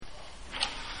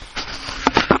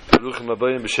Welcome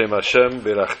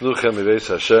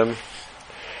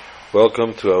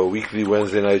to our weekly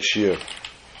Wednesday night shir.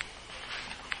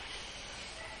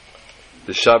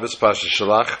 The Shabbos Pasha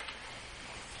Shalach.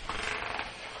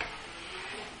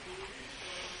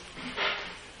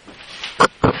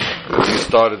 We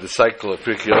started the cycle of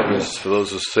Pirkei Avos. For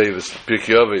those who say this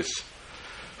Pirkei Avos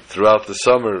throughout the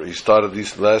summer, he started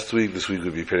these last week. This week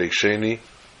would be Perek Sheni.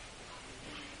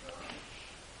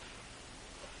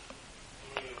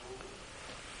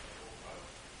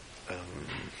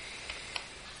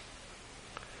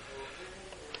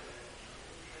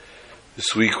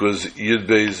 This week was Yud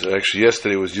Beis, actually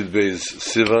yesterday was Yud Beis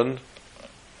Sivan.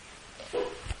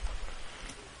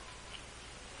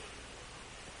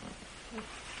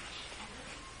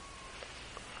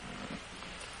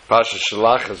 Pasha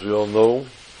Shalach, as we all know,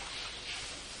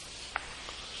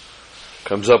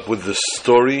 comes up with the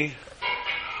story,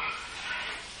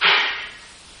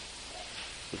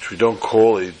 which we don't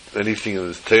call anything in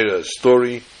the Torah a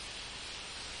story.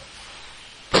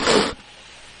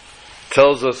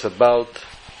 Tells us about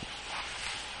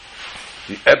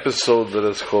the episode, let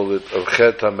us call it, of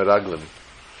Chet HaMeraglim.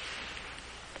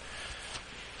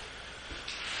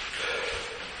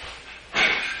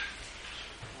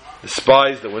 The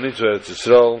spies that went into Eretz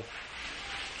Yisrael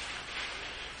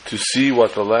to see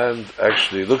what the land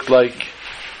actually looked like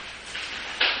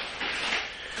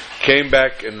came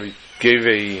back and gave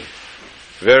a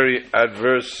very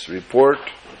adverse report.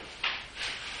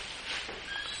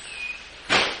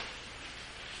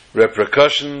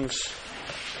 Repercussions,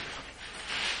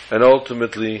 and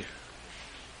ultimately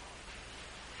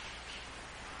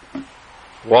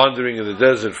wandering in the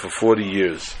desert for 40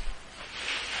 years.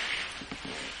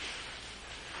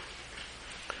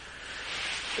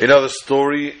 Another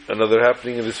story, another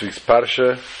happening in this week's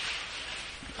Parsha.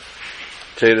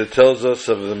 Torah tells us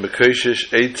of the Mekoshesh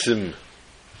Eitzim,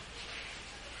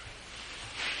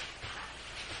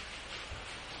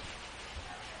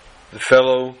 the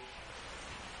fellow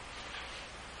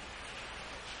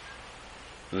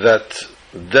that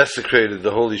desecrated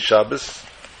the holy Shabbos,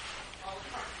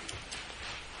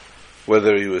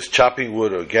 whether he was chopping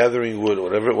wood or gathering wood or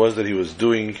whatever it was that he was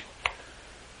doing.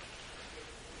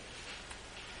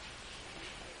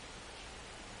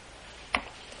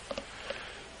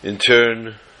 In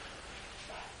turn,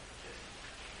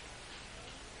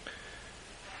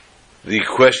 the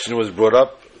question was brought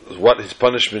up what his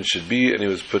punishment should be, and he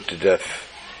was put to death.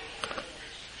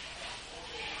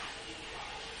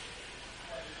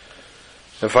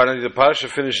 And finally, the Parsha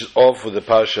finishes off with the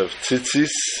Parsha of Tzitzis,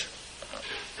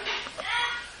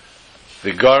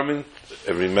 the garment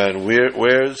every man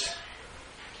wears.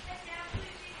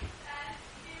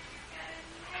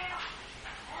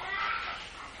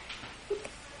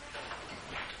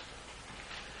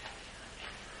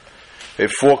 A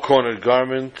four-cornered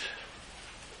garment,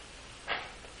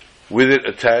 with it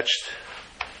attached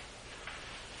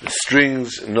the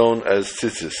strings known as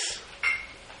tzitzis.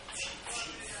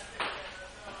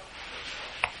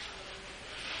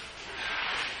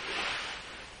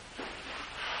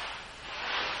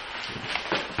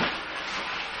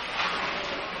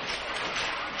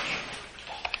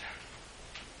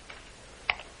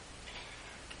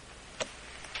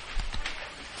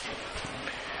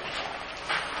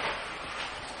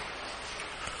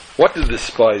 What did the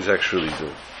spies actually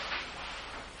do?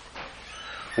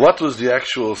 What was the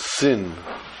actual sin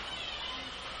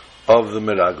of the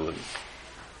Meraglim?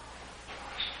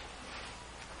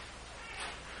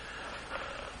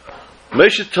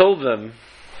 Moshe told them,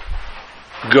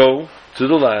 go to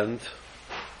the land,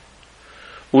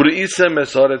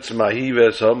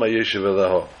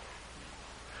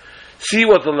 see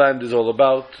what the land is all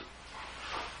about,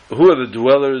 who are the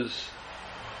dwellers,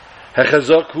 are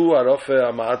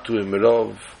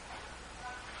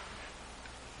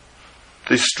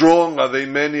they strong? Are they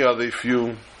many? Are they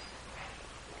few?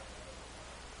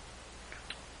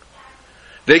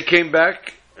 They came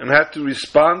back and had to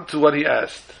respond to what he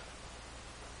asked.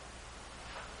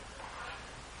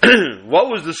 What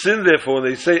was the sin therefore?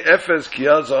 They say, Efes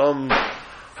kiyazam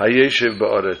hayeshev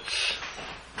ba'aretz.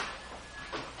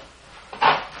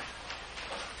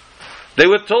 They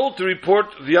were told to report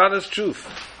the honest truth.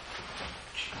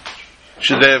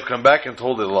 Should they have come back and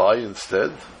told a lie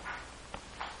instead?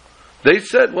 They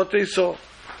said what they saw.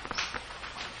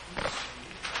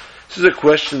 This is a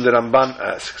question that Ramban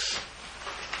asks.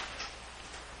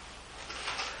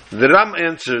 The Ram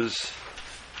answers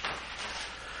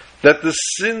that the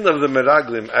sin of the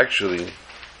Meraglim actually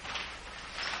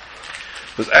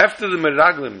was after the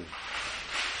Meraglim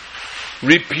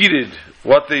repeated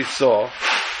what they saw,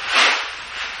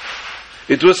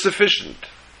 it was sufficient.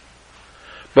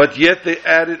 But yet they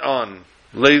added on.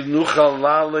 We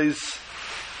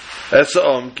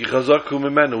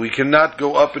cannot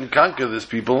go up and conquer this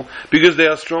people because they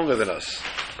are stronger than us.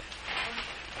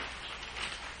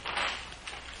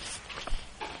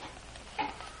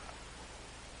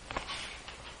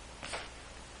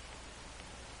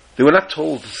 They were not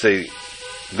told to say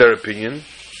their opinion.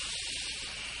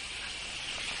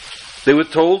 They were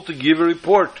told to give a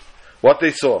report, what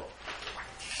they saw.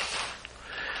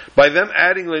 By them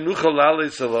adding Leinuchal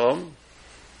Lalei Salam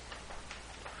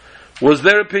was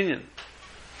their opinion.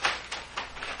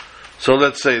 So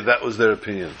let's say that was their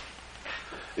opinion.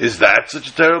 Is that such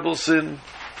a terrible sin?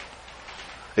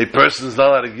 A person is not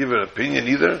allowed to give an opinion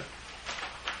either?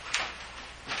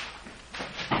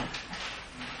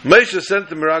 Moshe sent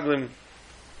the Meraglim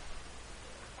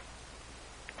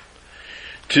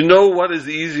to know what is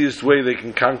the easiest way they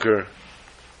can conquer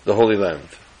the Holy Land.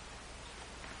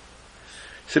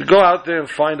 He said, go out there and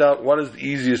find out what is the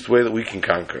easiest way that we can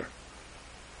conquer.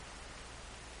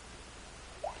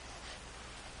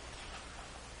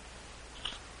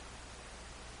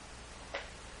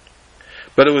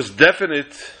 But it was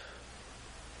definite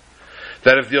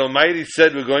that if the Almighty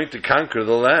said we're going to conquer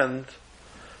the land,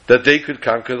 that they could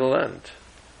conquer the land.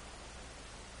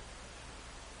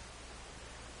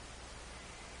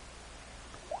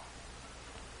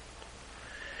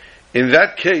 In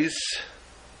that case,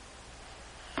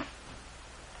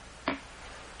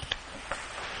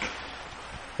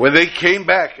 when they came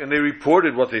back and they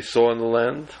reported what they saw in the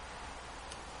land,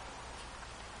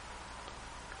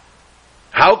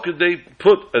 how could they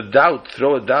put a doubt,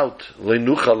 throw a doubt?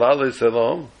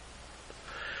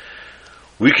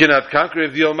 We cannot conquer.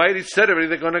 If the Almighty said already,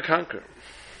 they're going to conquer.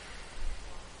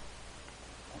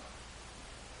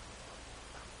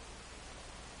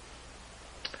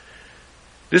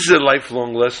 This is a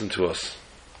lifelong lesson to us.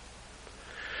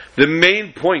 The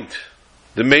main point,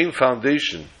 the main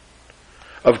foundation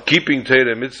of keeping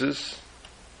Torah mitzvahs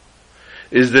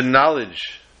is the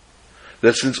knowledge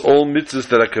that since all mitzvahs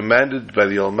that are commanded by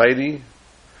the Almighty,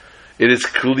 it is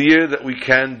clear that we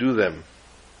can do them.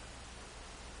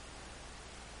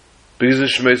 Because in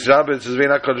Shmei Rabbah it says,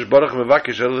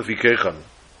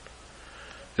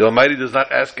 the Almighty does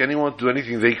not ask anyone to do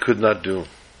anything they could not do.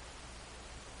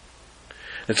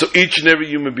 And so each and every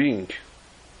human being,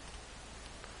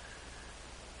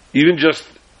 even just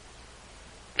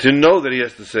to know that he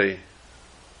has to say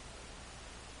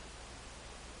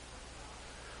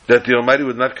that the Almighty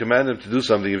would not command him to do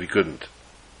something if he couldn't.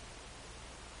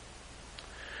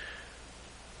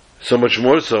 So much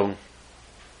more so,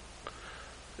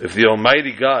 if the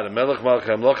Almighty God, Melech Malchei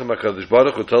Amlachim HaKadosh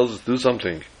Baruch Hu, tells us to do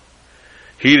something,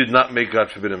 He did not make, God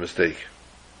forbid, a mistake.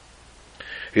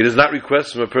 He does not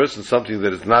request from a person something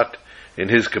that is not in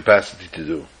his capacity to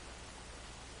do.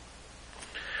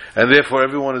 And therefore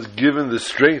everyone is given the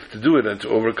strength to do it and to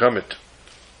overcome it.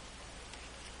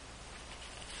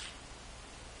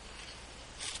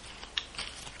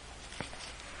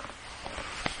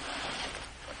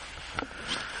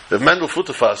 The Mendel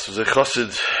Futerfas was a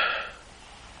chassid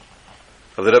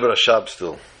of the Rebbe Rashab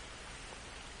still.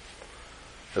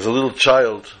 As a little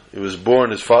child, he was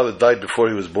born, his father died before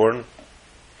he was born,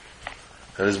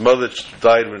 and his mother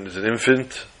died when he was an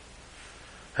infant,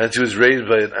 hence he was raised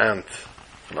by an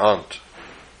aunt.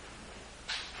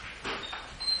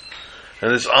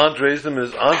 And his aunt raised him, and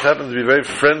his aunt happened to be very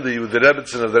friendly with the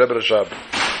Rebbetzin of the Rebbe Rashab.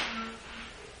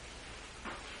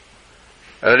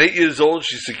 And at 8 years old,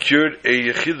 she secured a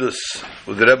yechidus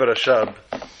with the Rebbe Rashab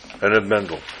and Reb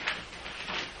Mendel.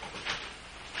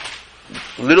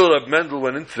 Little Reb Mendel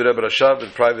went into the Rebbe Rashab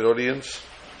in private audience,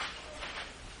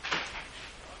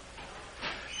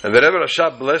 and the Rebbe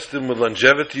Rashab blessed him with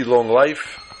longevity, long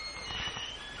life,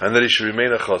 and that he should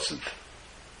remain a chassid.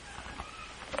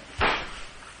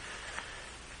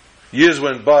 Years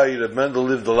went by. Reb Mendel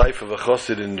lived the life of a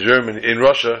chassid in Germany, in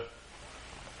Russia,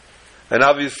 and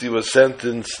obviously was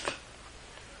sentenced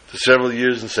to several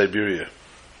years in Siberia.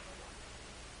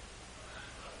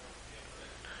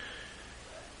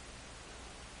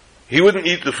 He wouldn't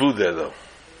eat the food there, though.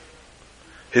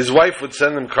 His wife would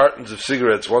send him cartons of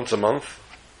cigarettes once a month,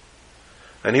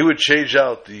 and he would change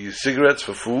out the cigarettes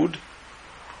for food,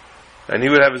 and he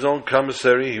would have his own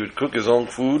commissary, he would cook his own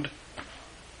food,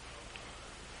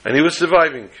 and he was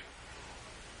surviving.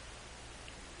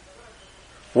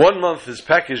 1 month his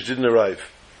package didn't arrive,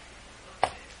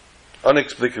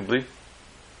 inexplicably.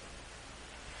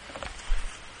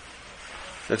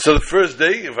 And so the first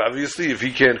day, obviously, if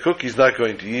he can't cook, he's not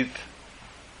going to eat.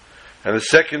 And the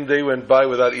second day went by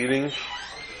without eating,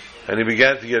 and he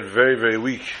began to get very, very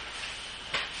weak.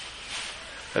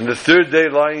 And the third day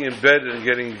lying in bed and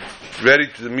getting ready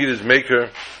to meet his maker,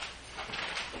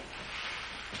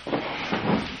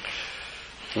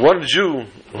 one Jew,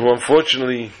 who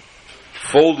unfortunately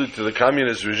folded to the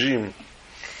communist regime,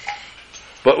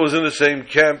 but was in the same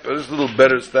camp, a little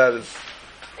better status,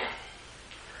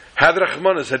 had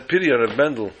Rachmanis, had pity on Reb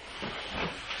Mendel,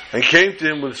 and came to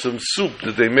him with some soup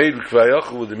that they made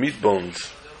with the meat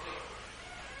bones.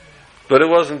 But it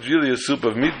wasn't really a soup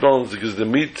of meat bones, because the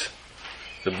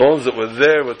bones that were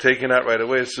there were taken out right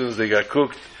away as soon as they got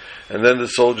cooked, and then the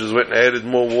soldiers went and added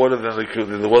more water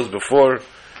than there was before.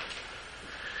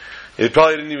 It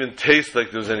probably didn't even taste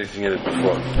like there was anything in it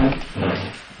before.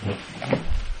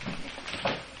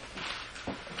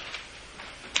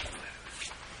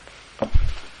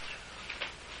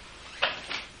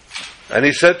 And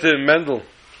he said to him, Mendel,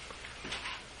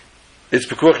 it's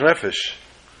Pekuach Nefesh.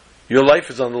 Your life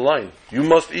is on the line. You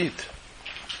must eat.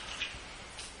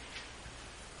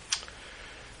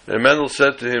 And Mendel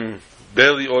said to him,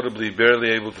 barely audibly, barely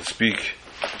able to speak,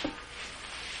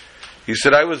 he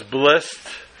said, I was blessed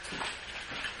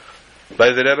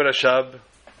by the Rebbe Rashab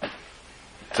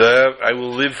I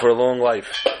will live for a long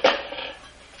life.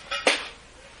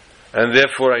 And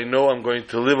therefore I know I'm going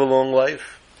to live a long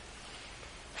life.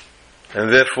 And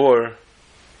therefore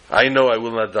I know I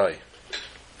will not die.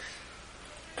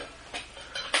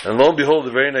 And lo and behold,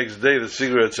 the very next day the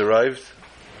cigarettes arrived,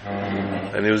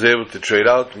 and he was able to trade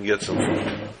out and get some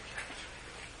food.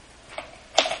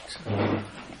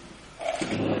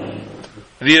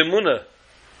 The emunah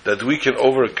that we can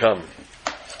overcome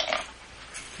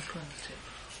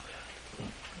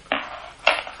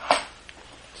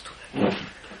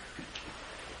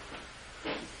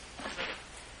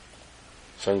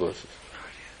sunglasses.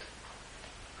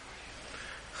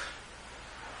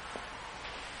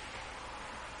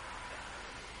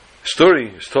 Story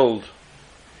is told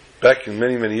back in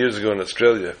many years ago in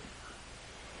Australia,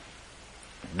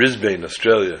 Brisbane,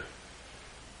 Australia.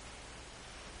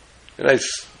 A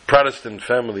nice Protestant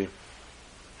family,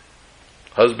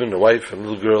 husband, a wife, and a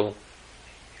little girl,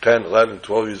 10, 11,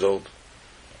 12 years old.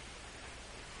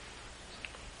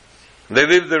 They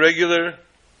lived a regular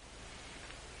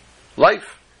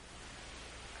life.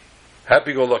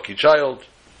 Happy-go-lucky child,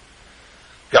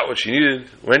 got what she needed,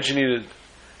 when she needed,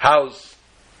 house.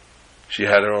 She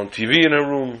had her own TV in her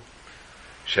room.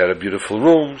 She had a beautiful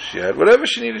room. She had whatever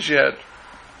she needed, she had.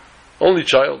 Only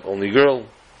child, only girl.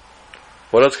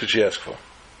 What else could she ask for?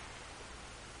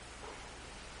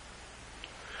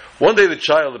 One day the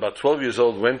child, about 12 years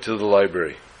old, went to the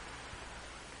library.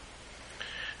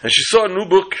 And she saw a new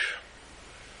book.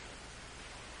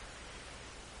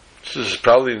 This is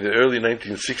probably in the early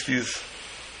 1960s.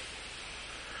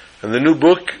 And the new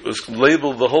book was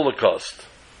labeled The Holocaust.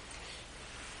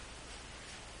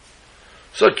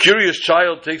 So a curious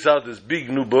child takes out this big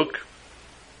new book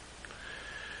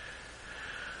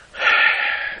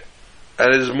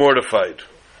and is mortified.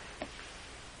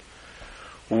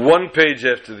 One page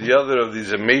after the other of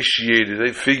these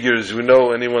emaciated figures. We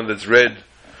know anyone that's read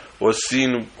or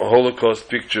seen Holocaust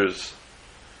pictures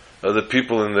of the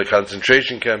people in the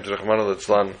concentration camps, Rahman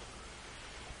al-Islam,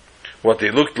 what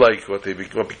they looked like, what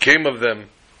became of them.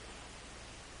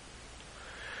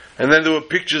 And then there were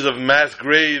pictures of mass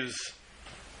graves,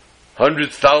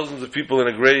 hundreds, thousands of people in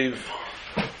a grave.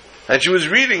 And she was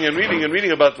reading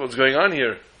about what's going on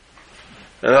here,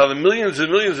 and how the millions and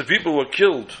millions of people were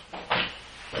killed.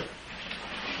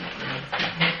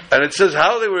 And it says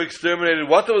how they were exterminated,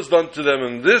 what was done to them,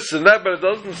 and this and that, but it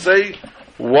doesn't say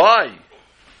why.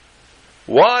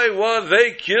 Why were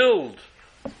they killed?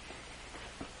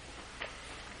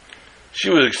 She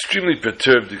was extremely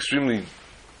perturbed, extremely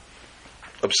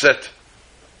upset.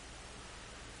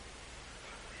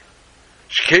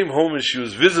 She came home and she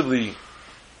was visibly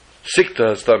sick to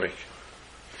her stomach.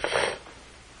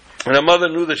 And her mother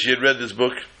knew that she had read this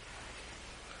book.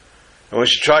 And when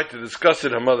she tried to discuss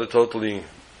it, her mother totally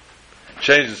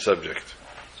changed the subject.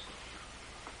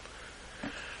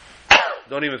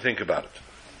 Don't even think about it.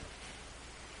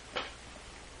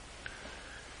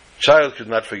 Child could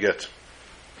not forget.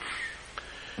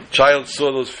 Child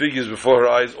saw those figures before her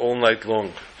eyes all night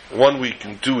long. 1 week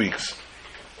and 2 weeks.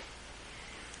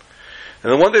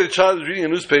 And then one day the child was reading a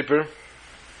newspaper,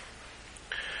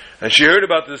 and she heard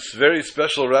about this very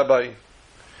special rabbi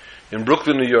in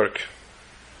Brooklyn, New York,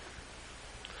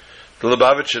 the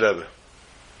Lubavitcher Rebbe.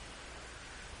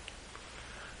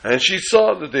 And she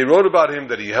saw that they wrote about him,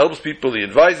 that he helps people, he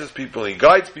advises people, he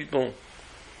guides people.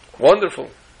 Wonderful.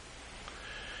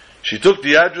 She took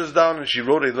the address down and she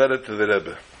wrote a letter to the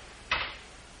Rebbe.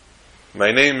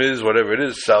 My name is, whatever it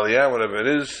is, Sally Ann, whatever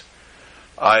it is.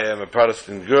 I am a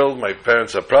Protestant girl, my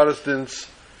parents are Protestants,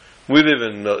 we live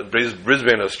in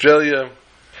Brisbane, Australia,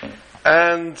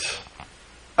 and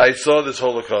I saw this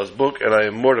Holocaust book and I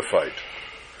am mortified.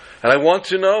 And I want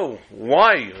to know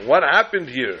why, what happened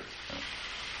here.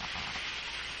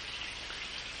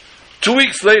 2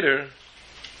 weeks later,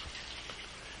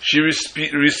 she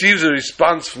receives a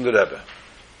response from the Rebbe.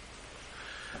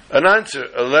 An answer,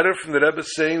 a letter from the Rebbe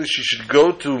saying that she should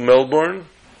go to Melbourne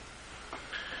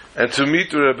and to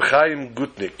meet with Reb Chaim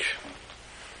Gutnick.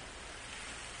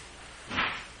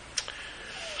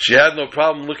 She had no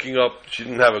problem looking up, she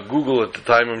didn't have a Google at the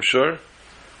time, I'm sure.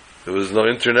 There was no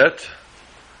internet.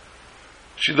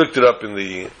 She looked it up in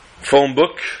the phone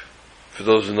book, for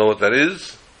those who know what that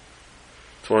is.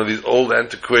 It's one of these old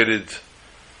antiquated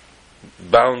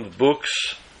bound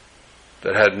books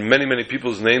that had many, many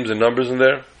people's names and numbers in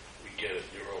there. We get it,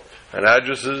 you're old. And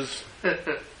addresses.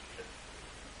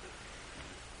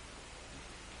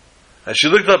 And she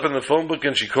looked up in the phone book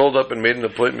and she called up and made an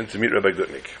appointment to meet Rabbi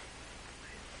Gutnick.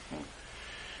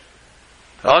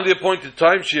 On the appointed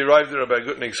time, she arrived at Rabbi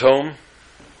Gutnick's home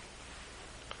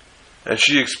and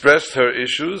she expressed her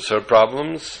issues, her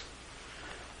problems.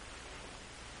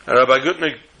 And Rabbi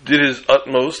Gutnick did his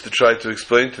utmost to try to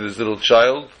explain to this little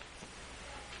child,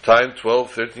 time 12,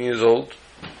 13 years old,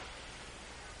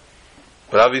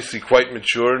 but obviously quite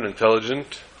mature and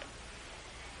intelligent.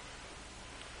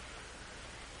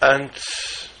 And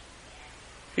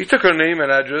he took her name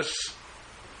and address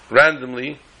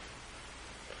randomly.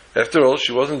 After all,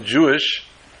 she wasn't Jewish.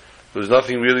 There was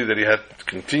nothing really that he had to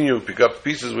continue to pick up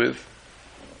pieces with.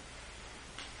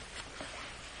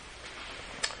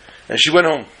 And she went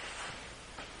home.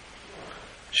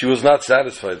 She was not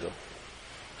satisfied though.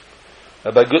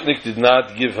 Rabbi Gutnick did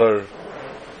not give her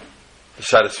the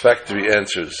satisfactory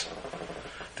answers.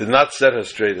 Did not set her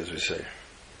straight, as we say.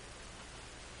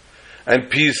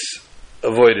 And peace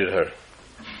avoided her.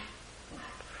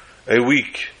 A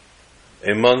week,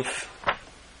 a month,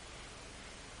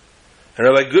 and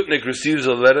Rabbi Gutnick receives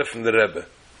a letter from the Rebbe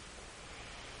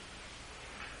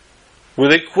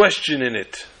with a question in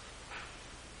it.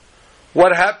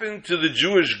 What happened to the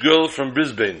Jewish girl from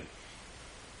Brisbane?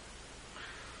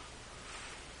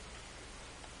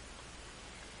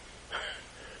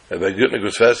 Rabbi Gutnick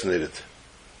was fascinated.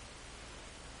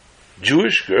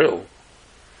 Jewish girl?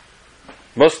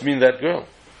 Must mean that girl.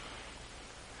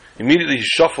 Immediately he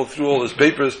shuffled through all his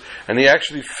papers and he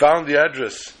actually found the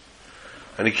address.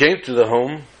 And he came to the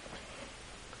home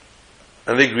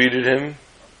and they greeted him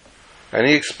and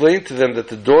he explained to them that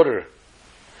the daughter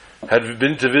had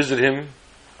been to visit him,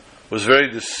 was very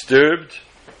disturbed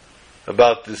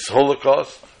about this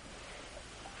Holocaust,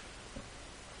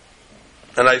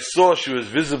 and I saw she was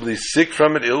visibly sick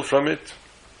from it, ill from it.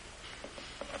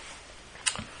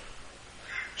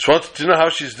 She wanted to know how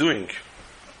she's doing.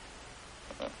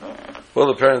 Well,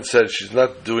 the parents said she's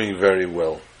not doing very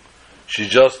well. She's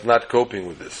just not coping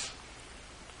with this.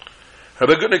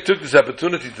 Rabbi Gutnick took this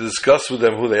opportunity to discuss with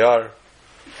them who they are,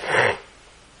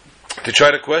 to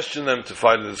try to question them, to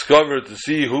find and discover, to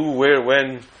see who, where,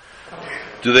 when.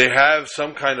 Do they have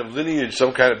some kind of lineage,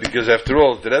 some kind of, because after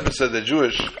all, the Rebbe said they're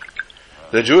Jewish.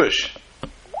 They're Jewish.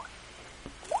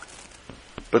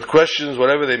 But questions,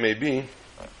 whatever they may be,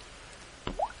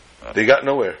 they got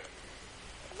nowhere.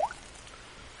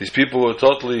 These people were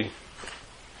totally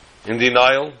in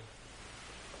denial.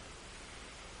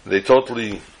 They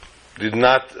totally did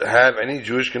not have any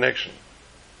Jewish connection.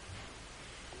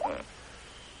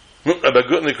 Rabbi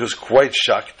Gutnick was quite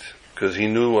shocked because he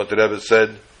knew what the Rebbe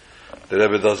said. The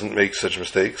Rebbe doesn't make such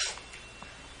mistakes.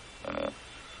 A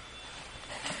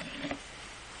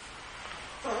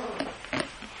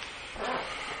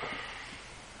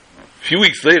few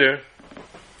weeks later,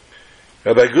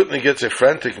 Rabbi Gutnick gets a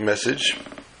frantic message.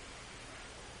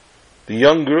 The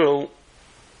young girl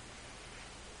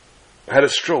had a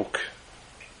stroke.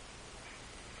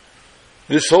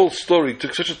 This whole story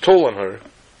took such a toll on her.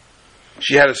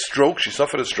 She had a stroke, she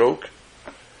suffered a stroke,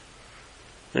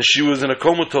 and she was in a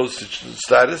comatose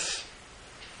status,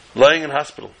 lying in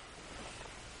hospital.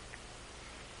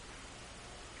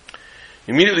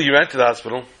 Immediately he ran to the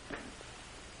hospital,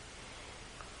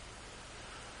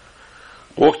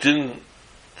 walked in,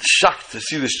 shocked to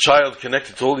see this child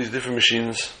connected to all these different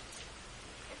machines.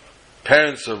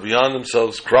 Parents are beyond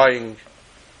themselves, crying.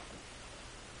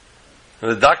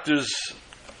 And the doctors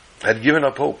had given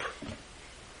up hope.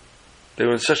 They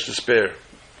were in such despair.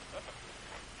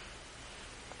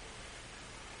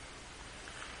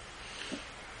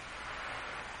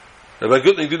 Rabbi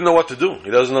Gutnick didn't know what to do.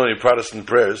 He doesn't know any Protestant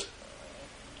prayers.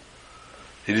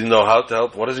 He didn't know how to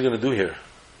help. What is he going to do here?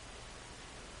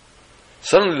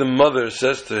 Suddenly the mother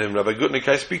says to him, Rabbi Gutnick,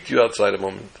 can I speak to you outside a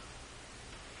moment?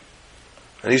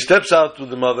 And he steps out with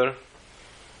the mother,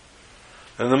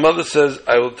 and the mother says,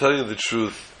 I will tell you the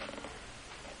truth.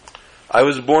 I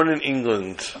was born in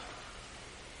England.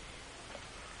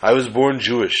 I was born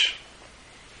Jewish.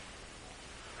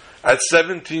 At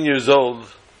 17 years old,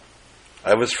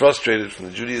 I was frustrated from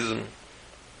the Judaism.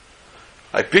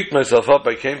 I picked myself up,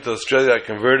 I came to Australia, I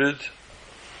converted,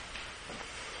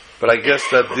 but I guess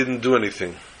that didn't do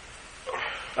anything.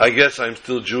 I guess I'm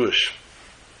still Jewish.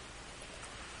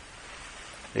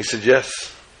 He said,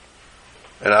 yes.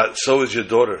 And so is your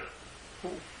daughter.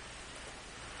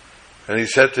 And he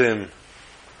said to him,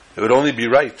 it would only be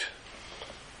right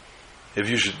if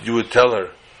you would tell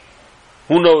her.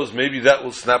 Who knows, maybe that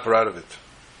will snap her out of it.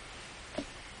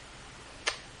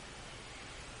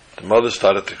 The mother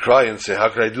started to cry and say, how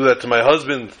could I do that to my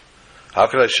husband? How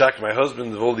could I shock my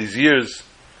husband of all these years?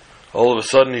 All of a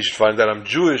sudden he should find out I'm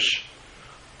Jewish.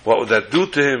 What would that do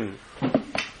to him?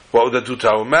 What would that do to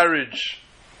our marriage?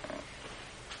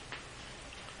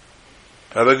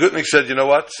 Rabbi Gutnick said, you know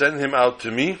what? Send him out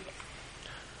to me.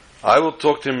 I will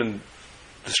talk to him and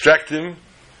distract him.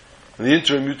 In the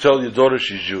interim, you tell your daughter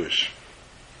she's Jewish.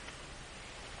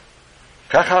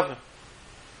 Kach.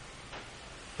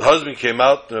 The husband came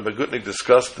out, and Rabbi Gutnick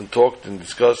discussed and talked and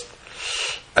discussed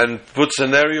and put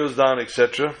scenarios down,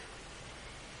 etc.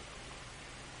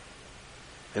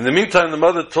 In the meantime, the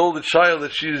mother told the child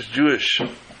that she is Jewish.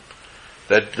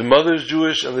 That the mother is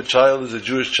Jewish and the child is a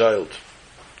Jewish child.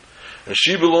 And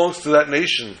she belongs to that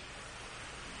nation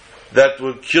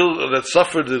that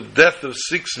suffered the death of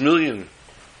 6 million.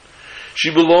 She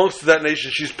belongs to that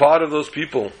nation. She's part of those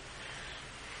people.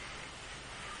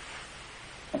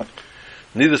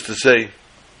 Needless to say,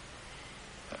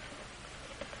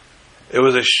 it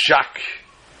was a shock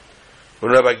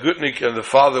when Rabbi Gutnick and the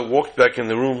father walked back in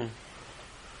the room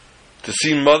to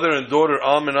see mother and daughter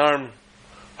arm in arm,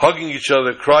 hugging each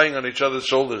other, crying on each other's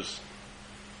shoulders.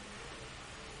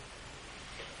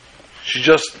 She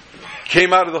just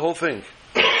came out of the whole thing.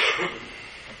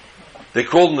 They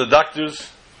called in the doctors.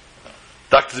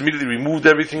 Doctors immediately removed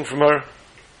everything from her.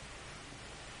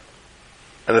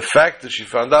 And the fact that she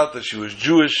found out that she was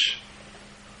Jewish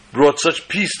brought such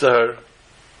peace to her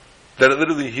that it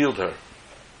literally healed her.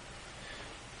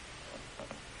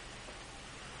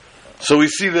 So we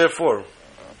see, therefore,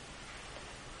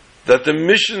 that the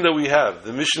mission that we have,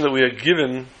 the mission that we are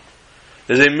given,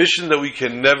 is a mission that we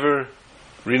can never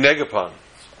renege upon.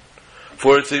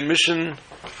 For it's a mission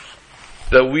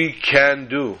that we can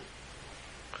do.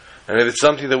 And if it's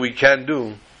something that we can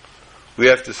do, we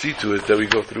have to see to it that we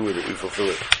go through with it, we fulfill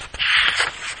it.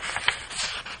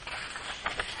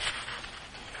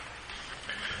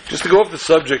 Just to go off the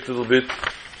subject a little bit,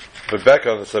 but back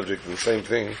on the subject of the same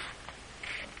thing.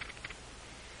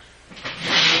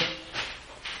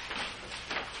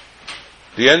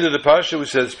 The end of the parsha, we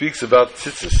said, speaks about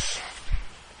tzitzis.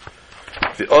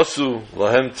 The osu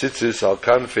lahem tzitzis al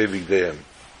kanfei bigdeihem.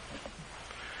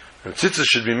 And tzitzis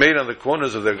should be made on the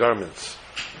corners of their garments.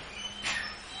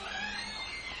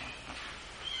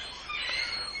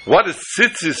 What is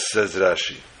tzitzis, says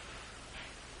Rashi?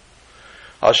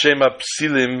 Al shem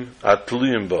hapsilim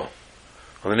atluyim bo.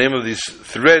 On the name of these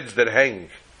threads that hang.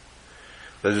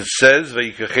 As it says,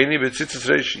 vayikacheni betzitzis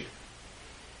reishi.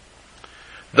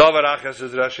 Davar achas,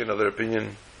 says Rashi, another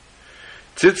opinion.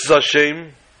 Tzitzis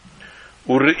Hashem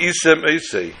ureisem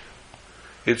eisei.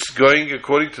 It's going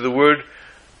according to the word,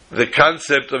 the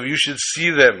concept of you should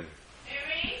see them.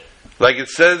 Like it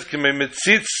says, k'mei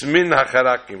metzitz min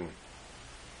hacharakim.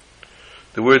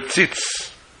 The word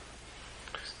tzitz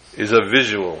is a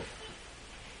visual.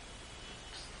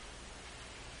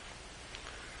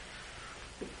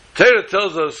 Torah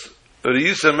tells us,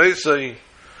 Re'isem eisei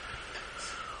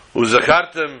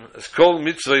u'zachartem es kol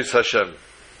mitzvahs Hashem.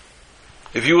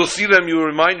 If you will see them, you will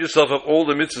remind yourself of all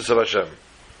the mitzvahs of Hashem.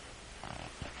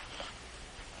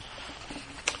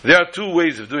 There are two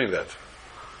ways of doing that.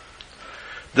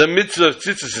 The mitzvah of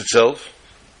tzitzis itself,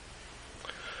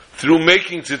 through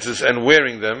making tzitzis and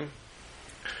wearing them,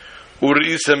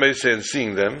 and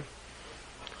seeing them,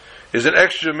 is an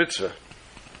extra mitzvah.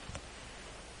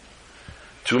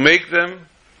 To make them,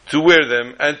 to wear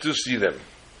them, and to see them.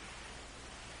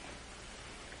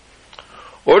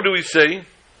 Or do we say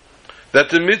that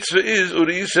the mitzvah is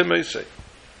uri'isem eisei?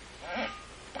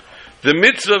 The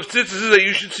mitzvah of tzitzis is that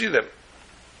you should see them.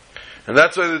 And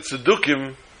that's why the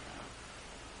Tzedukim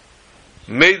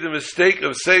made the mistake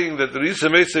of saying that the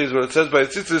Uri'isem eisei is what it says by the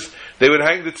tzitzis. They would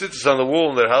hang the tzitzis on the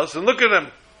wall in their house and look at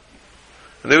them.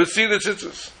 And they would see the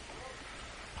tzitzis.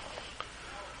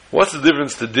 What's the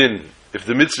difference to din? If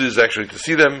the mitzvah is actually to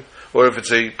see them, or if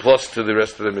it's a plus to the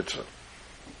rest of the mitzvah.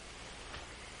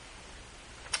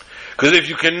 Because if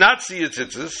you cannot see its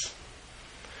tzitzis,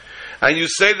 and you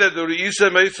say that the Re'isa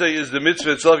Meisei is the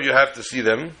mitzvah itself, you have to see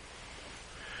them,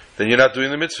 then you're not doing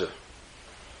the mitzvah.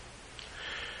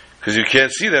 Because you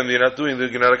can't see them, you're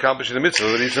not accomplishing the mitzvah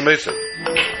of the Re'isa Meisei.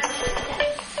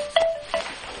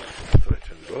 Did I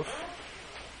turn it off?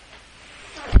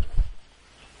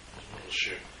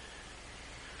 Sure.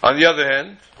 On the other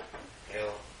hand,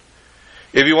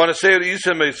 if you want to say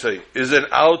Re'isa Meisei is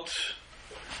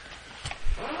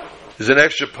an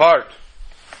extra part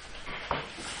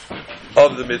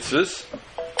of the mitzvahs,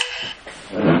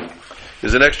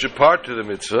 is an extra part to the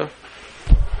mitzvah,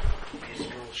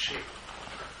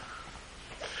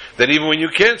 then even when you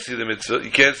can't see the mitzvah,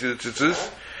 you can't see the tzitzis,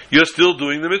 you're still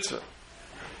doing the mitzvah.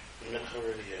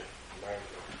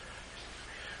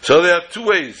 So there are two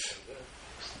ways,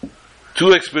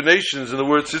 two explanations in the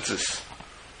word tzitzis.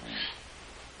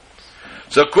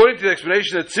 So according to the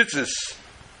explanation that tzitzis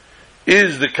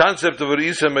is the concept of a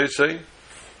Re'isa Meisei,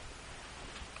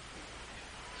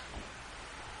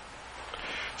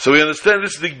 so we understand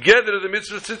this is the gather of the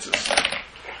mitzvah of tzitzis.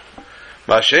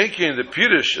 Mashenki, in the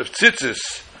Pirush of tzitzis,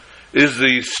 is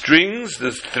the strings,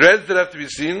 the threads that have to be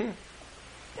seen.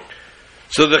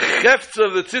 So the chefts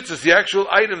of the tzitzis, the actual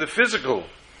item, the physical,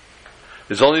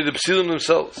 is only the psilim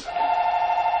themselves.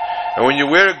 And when you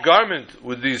wear a garment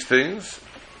with these things,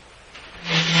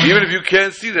 even if you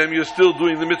can't see them, you're still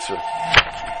doing the mitzvah.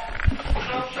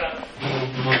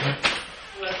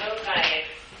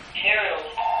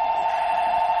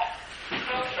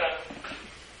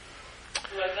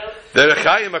 The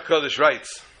Rechaim HaKadosh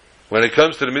writes, when it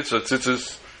comes to the mitzvah of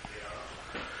tzitzis,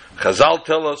 Chazal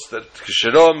tell us that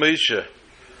Kishara Moshe,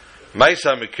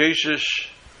 Maisa Mekeshish,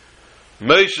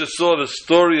 Moshe saw the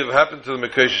story of happened to the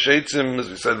Mekeshish Eitzim, as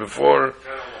we said before,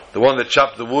 the one that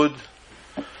chopped the wood.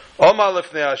 Omar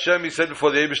Lefnei Hashem, he said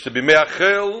before the Eibush to be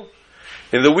Me'achel,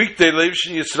 in the weekday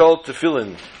Leivshin Yisrael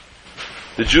tefillin.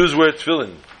 The Jews wear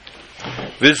tefillin.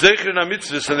 V'zeichron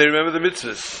ha-mitzvahs, and they remember the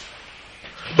mitzvahs.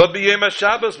 But b'yem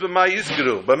ha-Shabbos b'may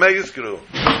yizkru.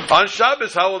 On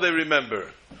Shabbos, how will they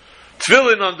remember?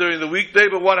 Tefillin on during the weekday,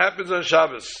 but what happens on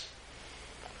Shabbos?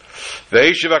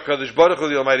 Ve'eshiv HaKadosh Baruch Hu,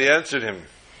 the Almighty answered him,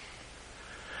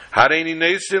 Hareini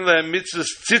neisin lehem mitzvahs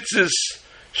tzitzis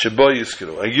shebo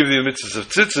yizkru. I give you the mitzvahs of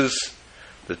tzitzis,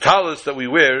 the talis that we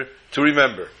wear, to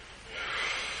remember.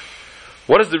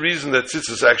 What is the reason that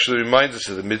tzitzis actually reminds us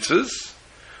of the mitzvahs?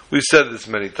 We've said this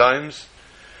many times.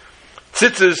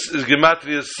 Tzitzis is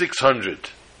gematria 600.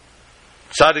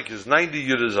 Tzaddik is 90,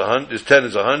 Yud is 100, is 10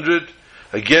 is 100.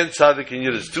 Again, Tzaddik and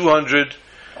Yud is 200,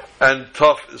 and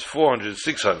Tov is 400,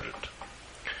 600.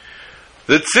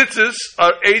 The tzitzis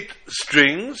are 8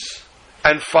 strings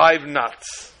and 5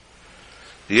 knots.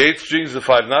 The 8 strings and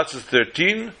 5 knots is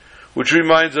 13, which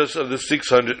reminds us of the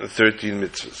 613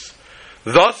 mitzvahs.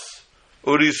 Thus,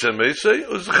 Re'isa Meisei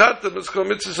uzchatem is called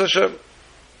mitzvahs Hashem.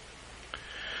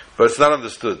 But it's not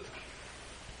understood.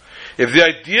 If the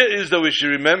idea is that we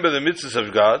should remember the mitzvahs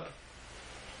of God,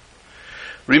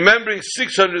 remembering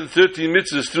 613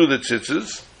 mitzvahs through the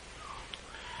tzitzis,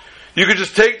 you could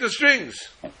just take the strings.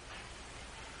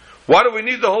 Why do we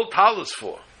need the whole talus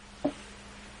for?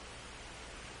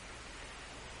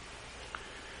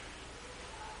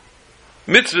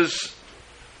 Mitzvahs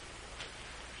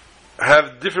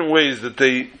have different ways that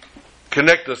they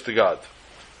connect us to God.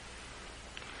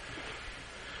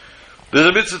 There's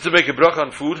a mitzvah to make a bracha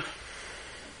on food.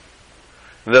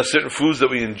 And there are certain foods that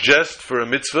we ingest for a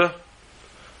mitzvah.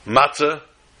 Matzah,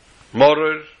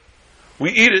 moror.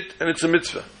 We eat it and it's a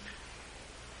mitzvah.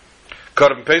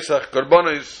 Korban Pesach,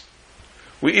 Korbanos.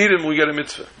 We eat them, we get a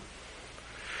mitzvah.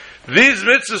 These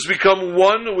mitzvahs become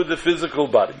one with the physical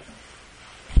body.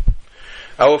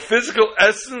 Our physical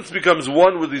essence becomes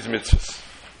one with these mitzvahs.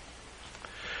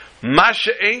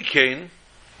 Masha ein kein.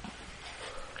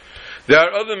 There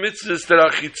are other mitzvahs that are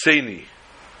chitzeni,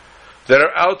 that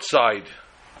are outside,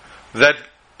 that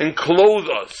enclose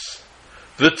us.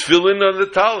 The tefillin and the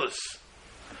talis.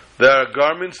 There are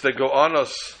garments that go on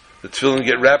us. The tefillin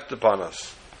get wrapped upon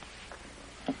us.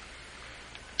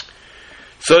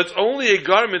 So it's only a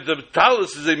garment. The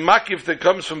talis is a makif that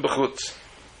comes from bechutz.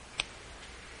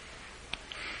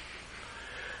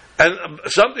 And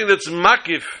something that's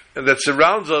makif, and that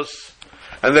surrounds us,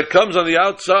 and that comes on the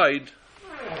outside,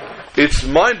 it's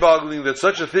mind-boggling that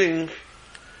such a thing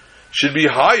should be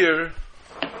higher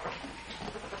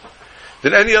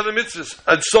than any other mitzvahs,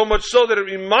 and so much so that it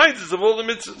reminds us of all the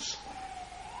mitzvahs.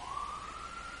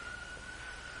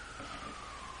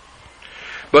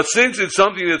 But since it's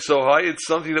something that's so high, it's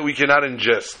something that we cannot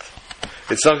ingest.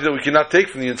 It's something that we cannot take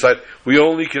from the inside. We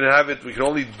only can have it, we can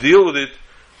only deal with it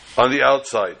on the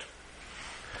outside.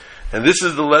 And this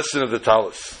is the lesson of the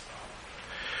Talus.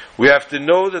 We have to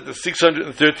know that the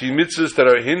 630 mitzvahs that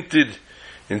are hinted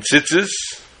in tzitzis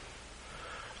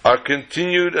are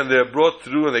continued and they are brought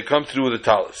through and they come through with the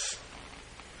Talus.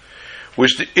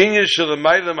 Which the inyan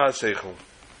shalamaylam ha-seichel.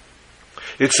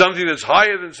 It's something that's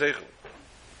higher than seichel.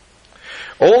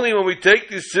 Only when we take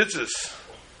these tzitzis,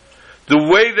 the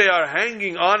way they are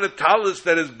hanging on a talus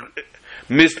that is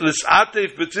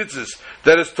mislisatef betzitzis,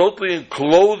 that has totally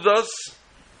enclosed us,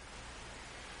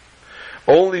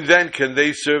 only then can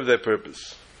they serve their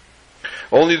purpose.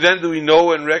 Only then do we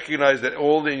know and recognize that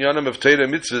all the inyanim of Torah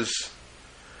mitzvahs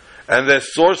and their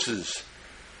sources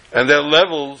and their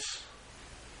levels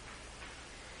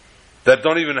that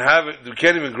don't even have it, we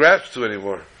can't even grasp to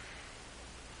anymore,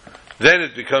 then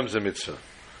it becomes a mitzvah.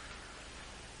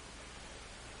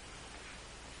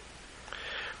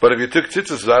 But if you took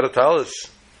tzitzis without a talus,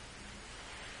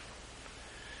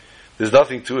 there's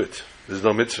nothing to it. There's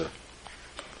no mitzvah.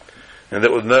 And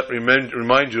that would not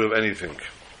remind you of anything.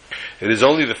 It is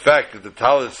only the fact that the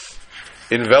talus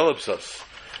envelops us,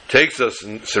 takes us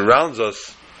and surrounds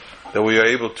us, that we are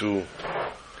able to,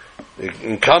 it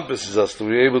encompasses us, that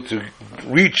we are able to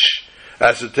reach,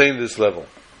 ascertain this level.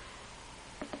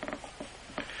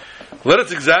 Let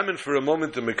us examine for a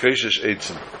moment the Mekeshesh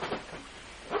Eitzim.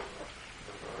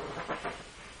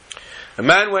 A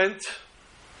man went,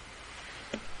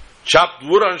 chopped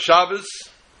wood on Shabbos,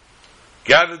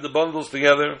 gathered the bundles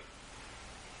together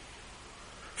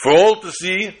for all to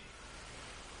see,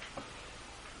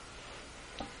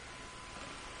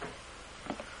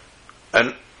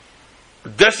 and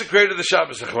desecrated the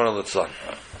Shabbos.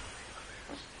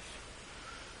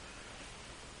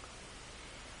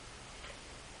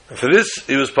 And for this,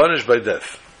 he was punished by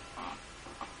death.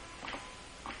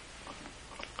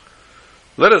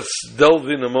 Let us delve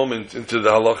in a moment into the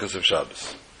halachas of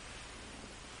Shabbos.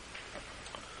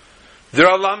 There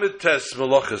are lamed tes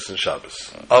melachas in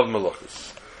Shabbos, of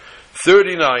melachas.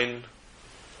 39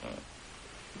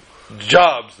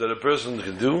 jobs that a person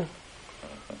can do,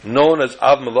 known as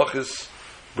av melachas,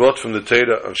 brought from the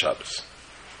Torah on Shabbos.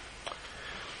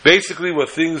 Basically were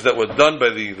things that were done by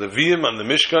the Leviim on the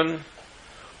Mishkan,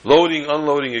 loading,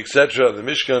 unloading, etc., the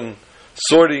Mishkan,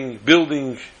 sorting,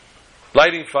 building,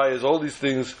 lighting fires, all these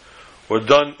things were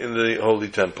done in the Holy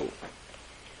Temple.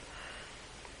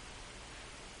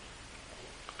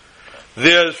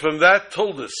 There's from that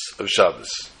told us of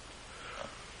Shabbos.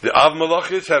 The Av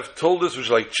Malachis have told us, which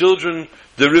are like children,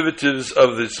 derivatives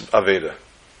of this Aveda.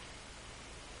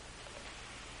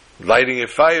 Lighting a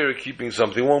fire, keeping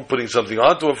something warm, putting something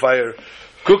onto a fire,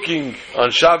 cooking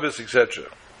on Shabbos, etc.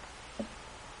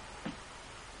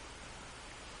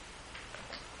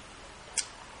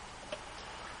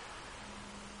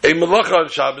 A malacha on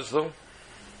Shabbos, though,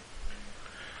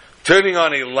 turning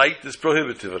on a light is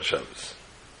prohibitive on Shabbos.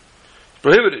 It's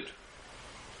prohibited.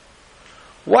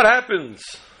 What happens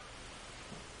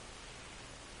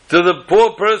to the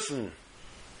poor person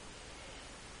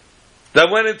that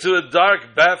went into a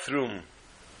dark bathroom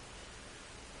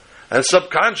and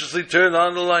subconsciously turned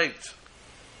on the light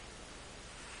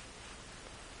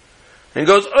and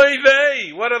goes, "Oy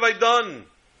vey, what have I done?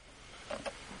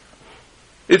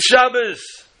 It's Shabbos."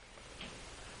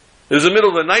 It was the middle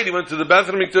of the night, he went to the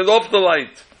bathroom, he turned off the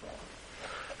light.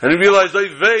 And he realized, "Oy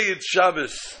vey, it's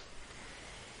Shabbos."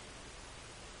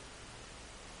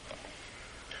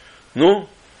 No?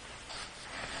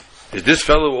 Is this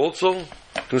fellow also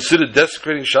considered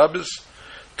desecrating Shabbos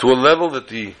to a level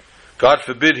that God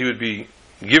forbid, he would be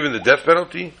given the death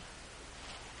penalty?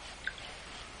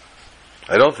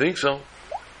 I don't think so.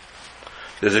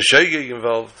 There's a shegeg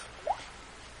involved.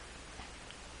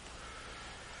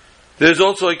 There's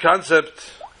also a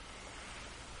concept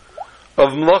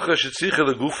of melacha shetzicha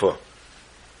legufa,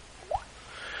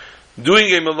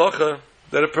 doing a melacha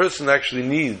that a person actually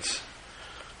needs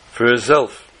for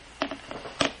himself.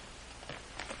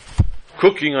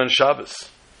 Cooking on Shabbos,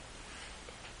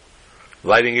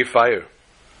 lighting a fire,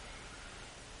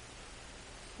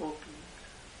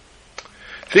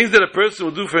 things that a person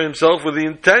will do for himself with the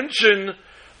intention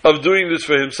of doing this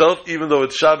for himself, even though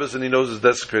it's Shabbos and he knows it's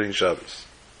desecrating Shabbos.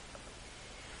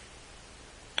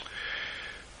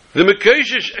 The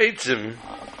Mekeshesh Eitzim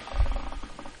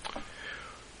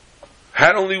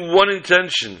had only one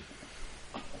intention,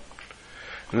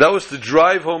 and that was to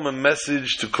drive home a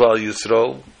message to Klal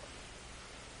Yisrael,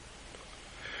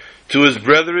 to his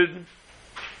brethren,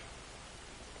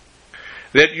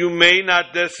 that you may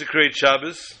not desecrate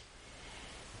Shabbos,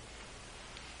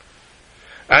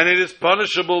 and it is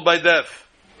punishable by death.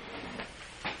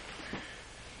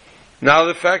 Now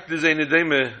the fact is, ein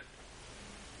edeme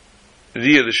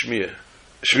Riyah the Shmiya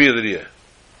the Riyah.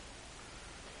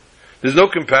 There's no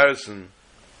comparison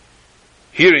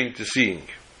hearing to seeing.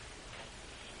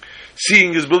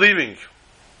 Seeing is believing.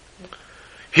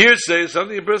 Hearsay is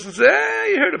something a person says,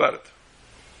 you heard about it.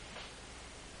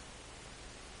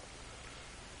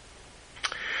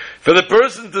 For the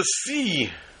person to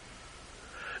see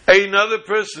another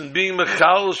person being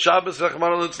Mechal Shabbos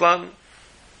Rachmana Litzlan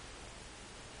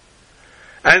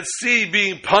and see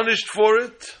being punished for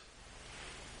it,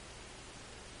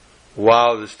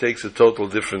 wow, this takes a total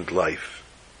different life.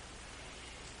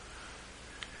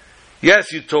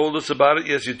 Yes, you told us about it.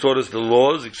 Yes, you taught us the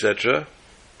laws, etc.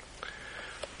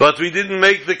 But we didn't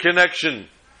make the connection.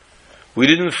 We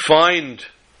didn't find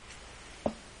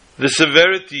the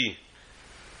severity.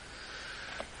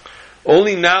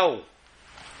 Only now,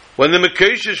 when the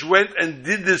Mekashish went and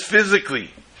did this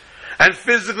physically, and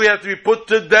physically had to be put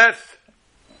to death,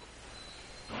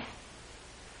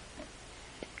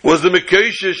 was the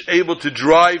Mekashish able to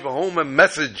drive home a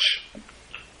message?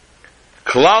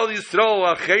 Klal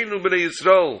Yisrael, Acheinu B'nai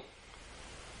Yisrael.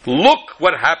 Look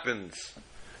what happens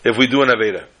if we do an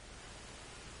Aveda.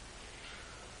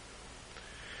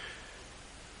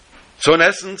 So in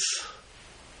essence,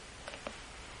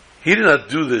 he did not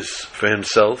do this for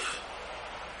himself.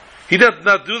 He did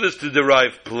not do this to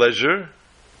derive pleasure.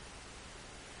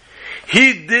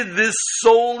 He did this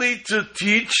solely to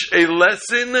teach a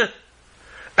lesson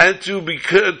and to be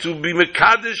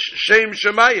Mekadesh Shem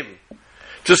Shemayim,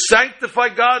 to sanctify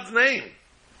God's name.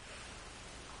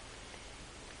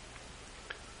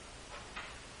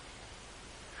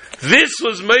 This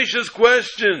was Moshe's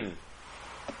question.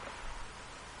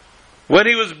 When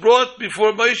he was brought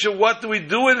before Moshe, what do we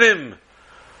do with him?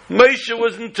 Moshe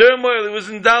was in turmoil, he was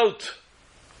in doubt.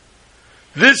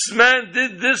 This man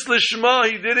did this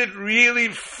lishma, he did it really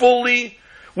fully,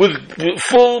 with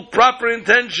full proper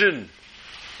intention.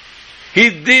 He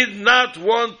did not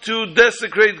want to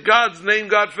desecrate God's name,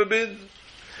 God forbid.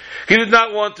 He did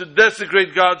not want to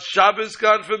desecrate God's Shabbos,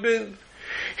 God forbid.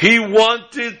 He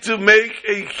wanted to make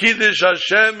a Kiddush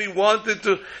Hashem, he wanted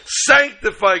to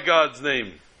sanctify God's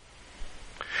name.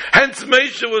 Hence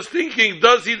Moshe was thinking,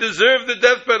 does he deserve the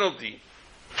death penalty?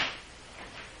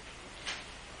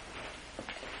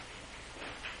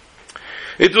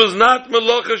 It was not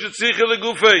Melacha Shetzicha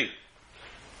Legufei,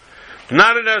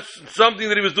 not something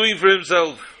that he was doing for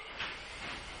himself.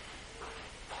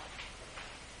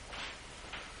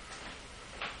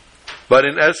 But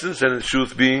in essence and in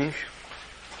truth being,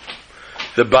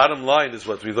 the bottom line is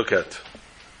what we look at.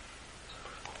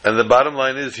 And the bottom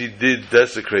line is, he did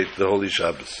desecrate the Holy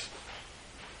Shabbos.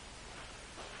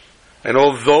 And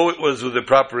although it was with the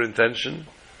proper intention,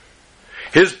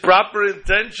 his proper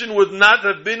intention would not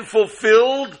have been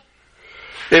fulfilled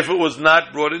if it was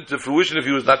not brought into fruition, if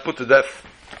he was not put to death.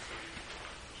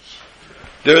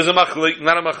 There is not a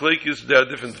machlekes, there are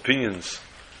different opinions.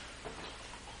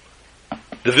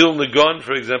 The Vilna Gaon,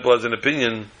 for example, has an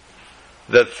opinion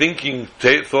that thinking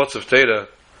thoughts of Torah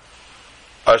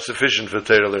are sufficient for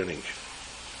Torah learning.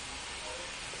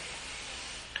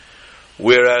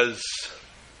 Whereas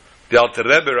the Alter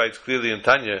Rebbe writes clearly in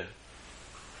Tanya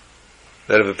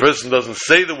that if a person doesn't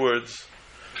say the words,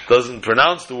 doesn't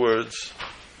pronounce the words,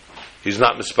 he's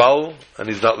not mispal and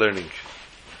he's not learning.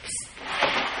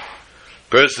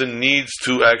 Person needs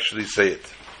to actually say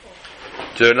it,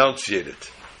 to enunciate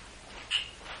it.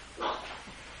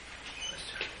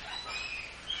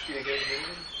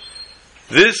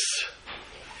 This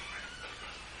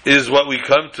is what we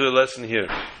come to a lesson here.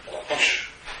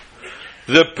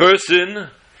 The person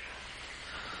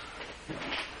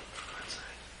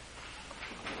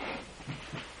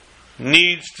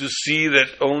needs to see that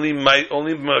only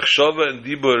machshava and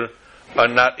dibur are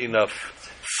not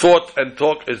enough. Thought and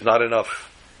talk is not enough.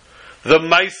 The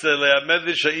main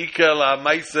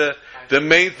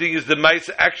thing is the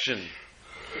maisa action.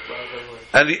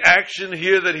 And the action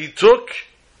here that he took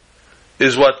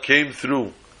is what came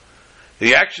through.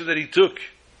 The action that he took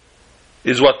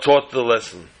is what taught the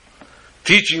lesson.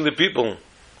 Teaching the people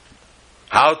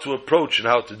how to approach and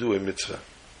how to do a mitzvah.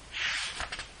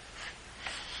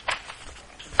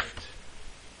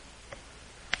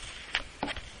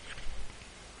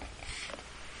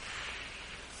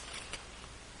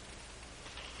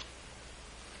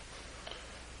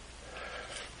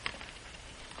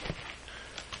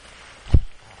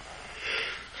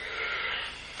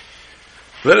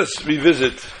 Let us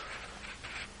revisit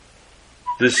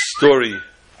this story,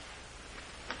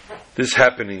 this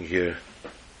happening here.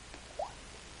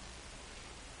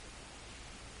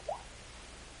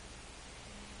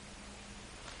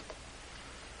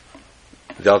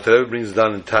 The Alter Rebbe brings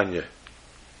down in Tanya.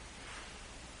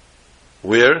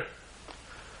 Where?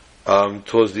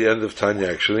 Towards the end of Tanya,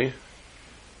 actually.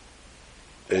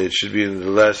 It should be in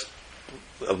the last,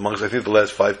 amongst, I think, the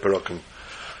last 5 parakim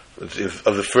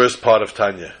of the first part of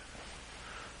Tanya,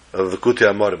 of the Kutei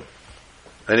Amorim.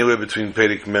 Anywhere between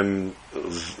Perik Mem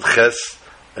Ches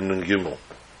and Nun Gimel.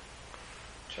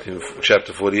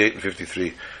 Chapter 48 and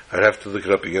 53. I'd have to look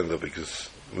it up again, though, because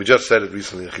we just said it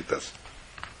recently in Chitas.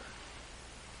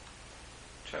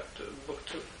 Chapter, book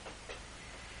 2.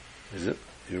 Is it?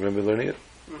 You remember learning it?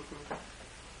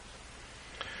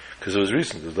 Because it was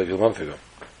recent. It was like a month ago.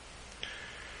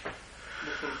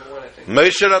 Book number 1, I think.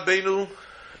 Moshe Rabbeinu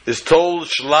is told,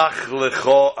 Shlach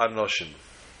lecho anoshim.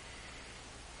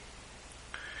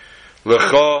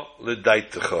 Lecho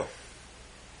ledaitecho.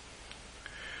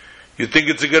 You think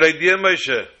it's a good idea,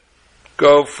 Moshe?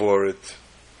 Go for it.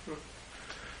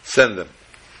 Send them.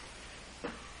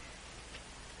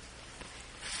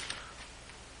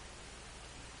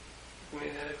 Who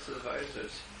made Alex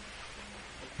advisors?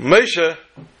 Moshe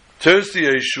turns to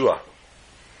Yeshua.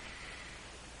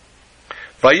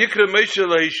 Vayikra Moshe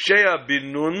leHoshea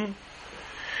bin Nun.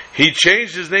 He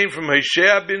changed his name from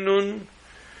Hoshea bin Nun.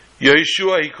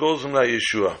 Yeshua, he calls him now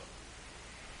Yeshua.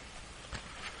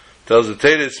 Tells the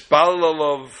Torah, Spal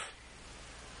Alov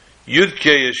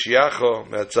Yudke Yeshiacho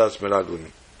Me'atzas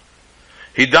Meraglim.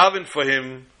 He davened for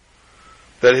him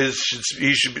that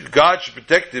God should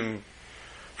protect him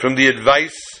from the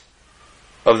advice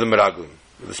of the Meraglim,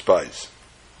 the spies.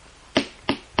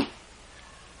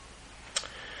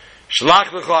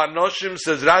 Shlach lecho anoshim,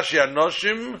 says Rashi,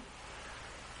 anoshim.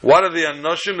 What are the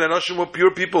anoshim? The anoshim were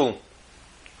pure people.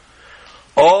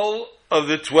 All of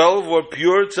the 12 were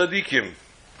pure tzaddikim.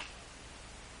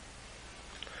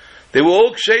 They were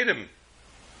all kshedim.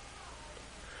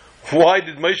 Why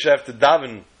did Moshe have to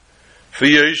daven for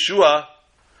Yeshua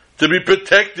to be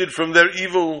protected from their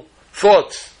evil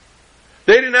thoughts?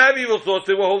 They didn't have evil thoughts,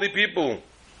 they were holy people.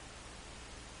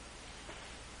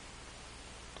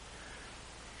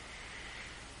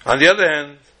 On the other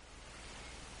hand,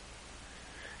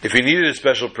 if he needed a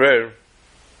special prayer,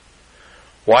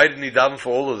 why didn't he daven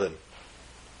for all of them?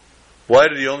 Why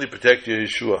did he only protect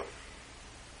Yeshua?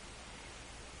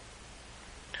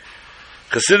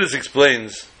 Chassidus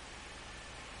explains,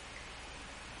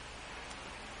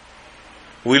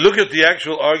 we look at the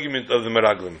actual argument of the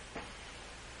Meraglim.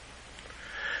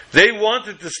 They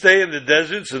wanted to stay in the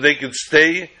desert so they could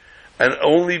stay and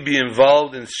only be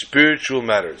involved in spiritual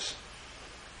matters.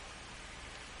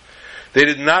 They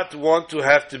did not want to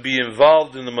have to be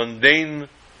involved in the mundane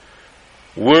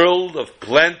world of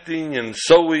planting and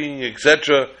sowing,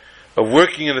 etc., of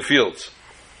working in the fields.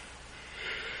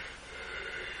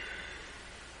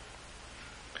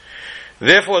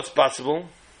 Therefore, it's possible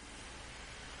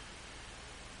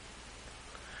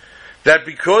that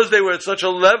because they were at such a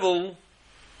level,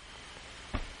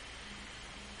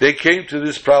 they came to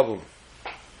this problem.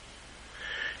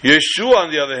 Yeshua,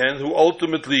 on the other hand, who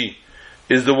ultimately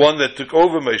is the one that took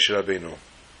over Moshe Rabbeinu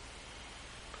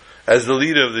as the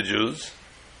leader of the Jews,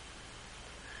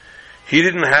 he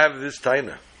didn't have this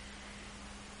taina.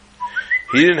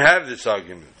 He didn't have this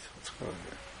argument.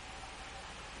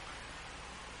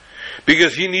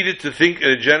 Because he needed to think in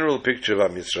a general picture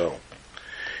of Am Yisrael.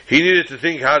 He needed to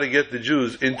think how to get the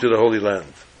Jews into the Holy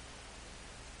Land.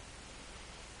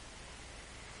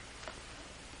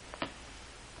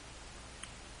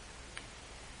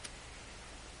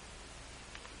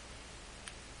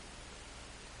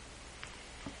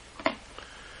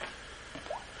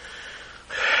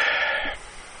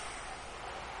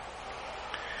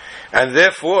 And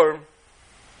therefore,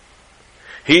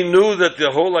 he knew that the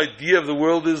whole idea of the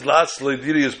world is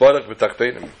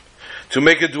to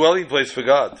make a dwelling place for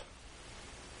God.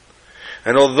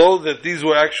 And although that these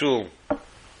were actual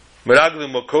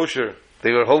Meraglim or kosher,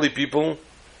 they were holy people,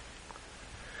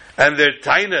 and their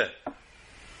taina,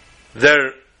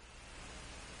 their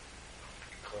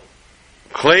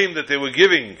claim that they were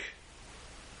giving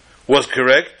was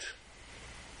correct,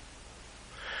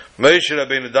 Moshe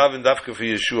Rabbeinu daven dafka for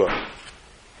Yeshua.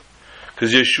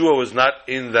 Because Yeshua was not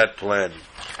in that plan.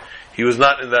 He was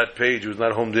not in that page. He was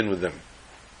not homed in with them.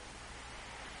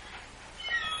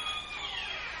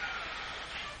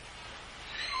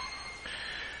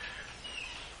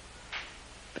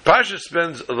 The Parsha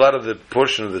spends a lot of the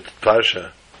portion of the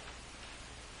Parsha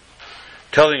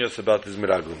telling us about this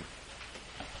Meraglim.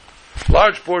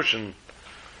 Large portion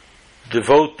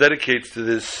dedicates to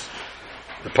this,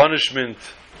 the punishment,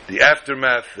 the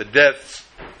aftermath, the deaths.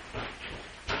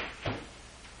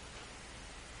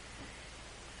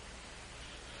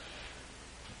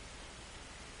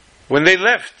 When they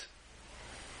left,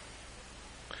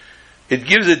 it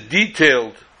gives a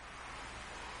detailed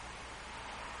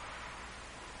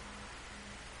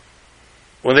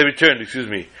when they returned,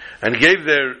 and gave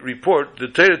their report. The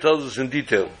Torah tells us in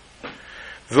detail.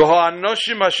 The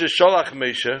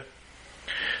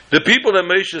people that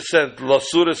Moshe sent,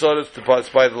 Lasuras Aretz, to pass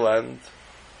by the land,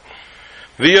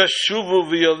 V'yashuvu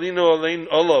v'yalinu alein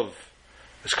olav,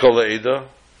 Eskola Eda,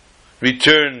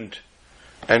 returned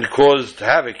and caused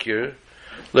havoc here.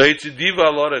 Le'etzidiva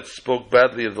al-Aretz, spoke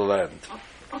badly of the land.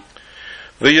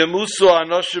 V'yamusu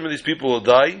anoshim, and these people will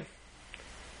die.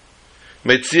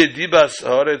 Metzia dibas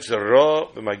haaretz ra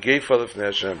b'magefa lefnei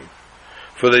Hashem,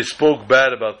 for they spoke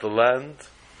bad about the land.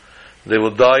 They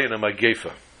will die in a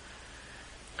magefa,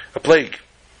 a plague.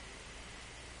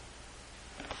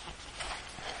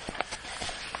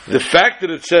 The fact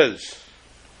that it says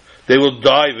they will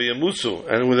die v'yamusu,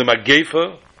 and with a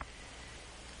magefa,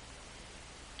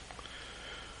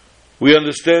 we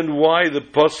understand why the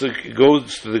pasuk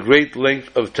goes to the great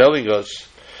length of telling us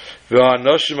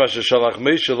v'ha'anoshim asher shalach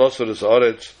Moshe l'asores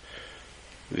haaretz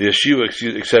v'yashiva,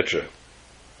 etc.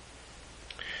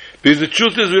 Because the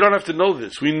truth is, we don't have to know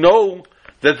this. We know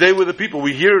that they were the people.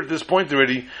 We hear at this point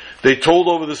already. They told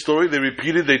over the story. They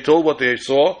repeated. They told what they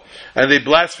saw, and they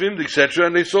blasphemed, etc.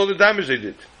 And they saw the damage they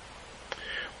did.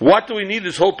 What do we need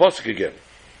this whole pasuk again?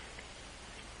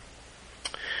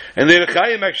 And the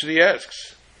Rechaim actually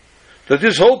asks that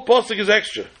this whole pasuk is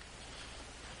extra,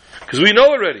 because we know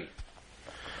already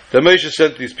that Moshe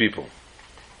sent these people.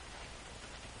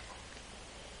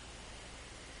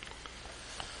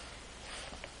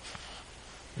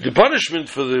 The punishment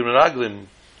for the Meraglim,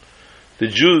 the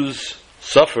Jews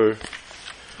suffer,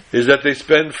 is that they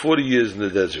spend 40 years in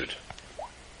the desert.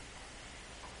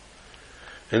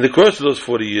 In the course of those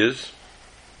 40 years,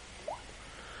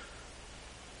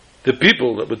 the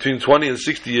people that between 20 and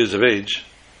 60 years of age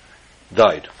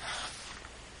died.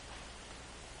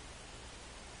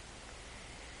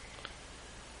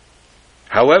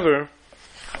 However,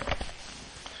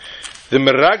 the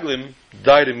Meraglim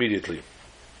died immediately.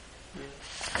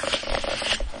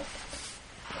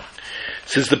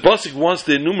 Since the pasuk wants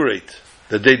to enumerate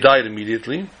that they died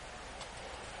immediately,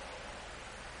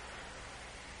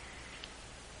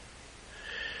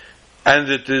 and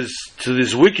that is to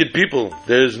these wicked people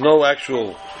there is no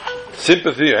actual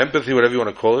sympathy or empathy, whatever you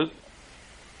want to call it,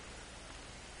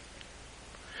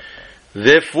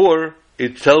 therefore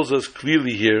it tells us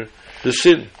clearly here the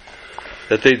sin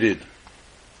that they did.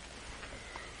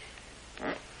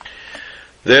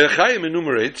 The Rechaim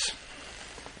enumerates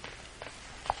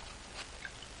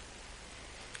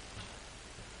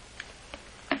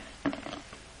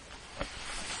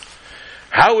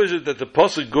how is it that the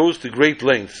pasuk goes to great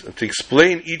lengths to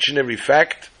explain each and every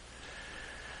fact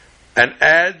and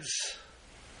adds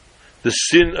the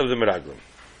sin of the Meraglim.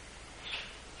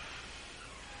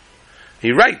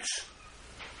 He writes,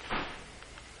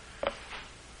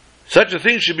 such a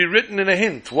thing should be written in a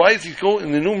hint. Why is he going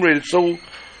and enumerated so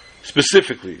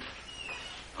specifically?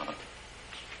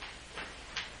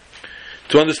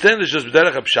 To understand this, just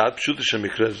b'derech hapshat, pshuta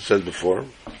shemikra, as it says before,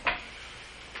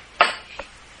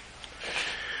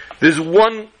 there's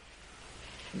one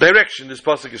direction this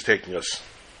pasuk is taking us.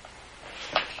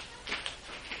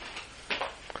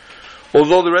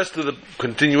 Although the rest of the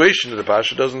continuation of the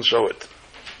pasuk doesn't show it.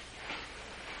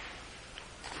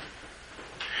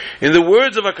 In the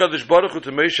words of HaKadosh Baruch Hu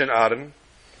to Moshe and Aaron,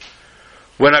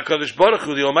 when HaKadosh Baruch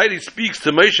Hu, the Almighty, speaks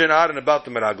to Moshe and Aaron about the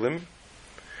Meraglim,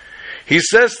 He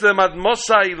says to them, Ad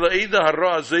Mosai La'eda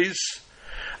Hara Azeis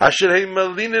Asher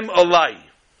Heimalinim Alai.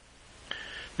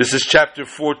 This is chapter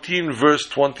 14, verse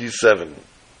 27.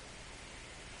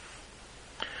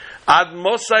 Ad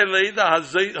Mosai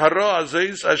La'eda Hara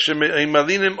Azeis Asher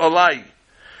Heimalinim Alai.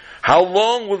 How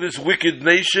long will this wicked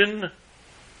nation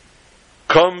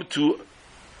come to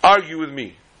argue with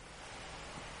me?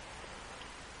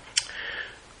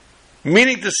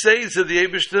 Meaning to say, said the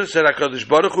Eibishter, said HaKadosh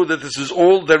Baruch Hu, that this is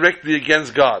all directly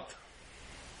against God.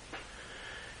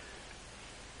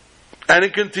 And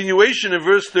in continuation, in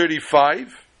verse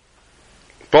 35,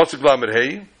 Pasuk Lamed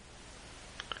Hey,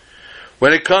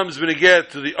 when it comes, when it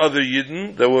gets to the other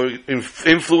Yidden that were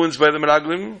influenced by the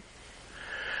Meraglim,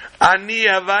 Ani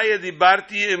havaya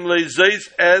dibarti im leizeis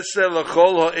ese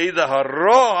lechol ha'eda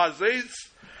hara hazeis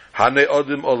hane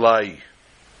odim olai.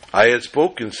 I had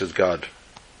spoken, says God.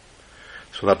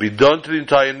 So will not be done to the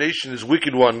entire nation, this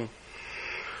wicked one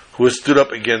who has stood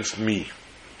up against me.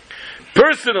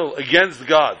 Personal against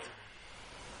God.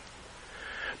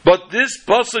 But this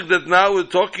pasuk that now we're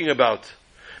talking about,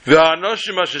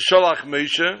 V'ha'anoshim asher shalach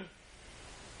Moshe,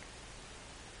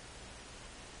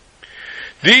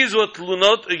 These were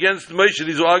tlunot against Moshe.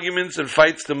 These were arguments and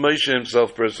fights to Moshe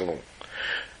himself personal.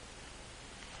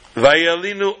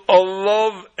 Vayalinu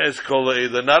olav es kol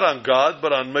ha'eda, not on God,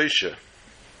 but on Moshe.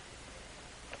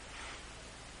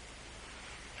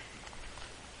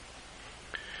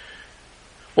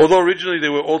 Although originally they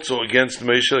were also against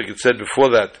Moshe, like it said before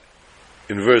that,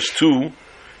 in verse 2,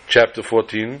 chapter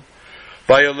 14,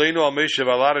 Vayalinu al Moshe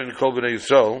v'al kol b'nei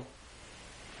Yisrael.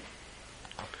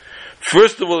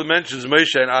 First of all, it mentions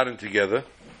Moshe and Aaron together.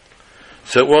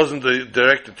 So it wasn't a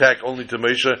direct attack only to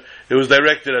Moshe. It was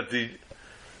directed at the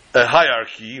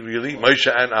hierarchy, really,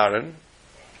 Moshe and Aaron.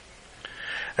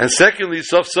 And secondly,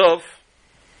 Sof Sof,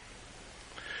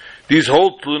 these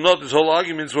whole tlunot, these whole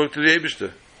arguments were to the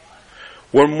Eibishter,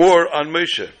 were more on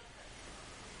Moshe.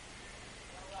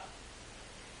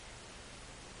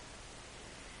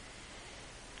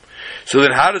 So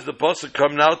then how does the pasuk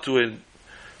come now to a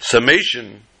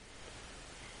summation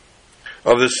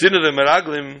of the sin of the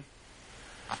Meraglim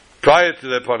prior to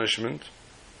their punishment,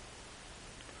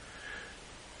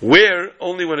 where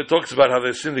only when it talks about how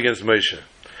they sinned against Moshe,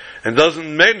 and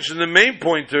doesn't mention the main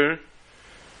pointer,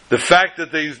 the fact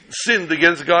that they sinned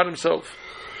against God himself.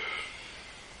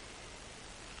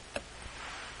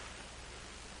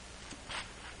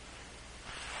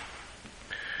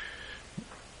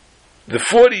 The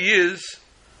 40 years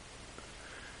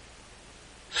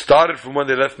started from when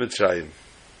they left Mitzrayim.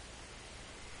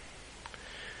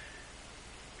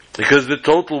 Because the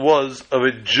total was of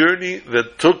a journey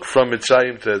that took from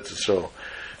Mitzrayim to Eretz Yisrael.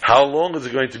 How long is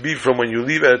it going to be from when you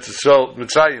leave Eretz Yisrael,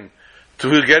 Mitzrayim,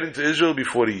 to get into Israel? Be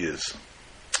 40 years.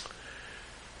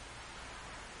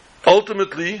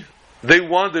 Ultimately, they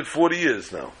wanted 40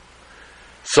 years now.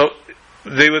 So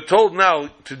they were told now,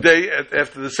 today,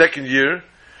 after the second year,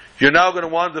 you're now going to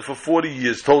wander for 40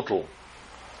 years total.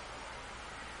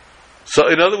 So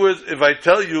in other words, if I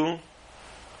tell you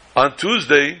on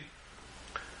Tuesday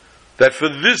that for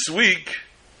this week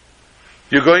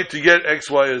you're going to get X,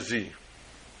 Y, or Z,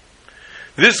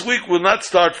 this week will not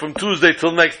start from Tuesday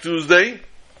till next Tuesday.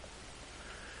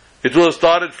 It will have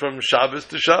started from Shabbos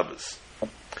to Shabbos.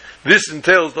 This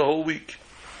entails the whole week.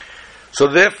 So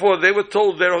therefore they were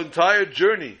told their entire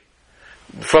journey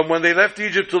from when they left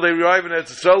Egypt till they arrive in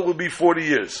Eretz Yisrael will be 40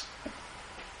 years.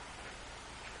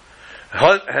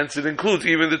 Hence it includes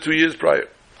even the 2 years prior.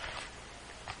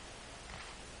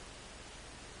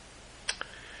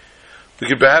 We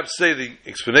could perhaps say the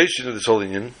explanation of this whole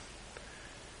inyan,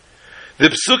 the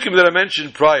psukim that I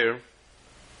mentioned prior,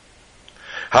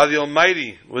 how the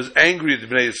Almighty was angry at the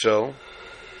Bnei Yisrael,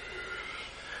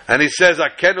 and He says,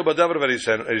 "Akenu b'davar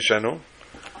v'erishanu,"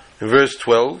 in verse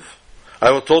 12, I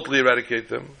will totally eradicate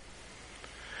them.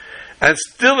 And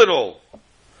still in all,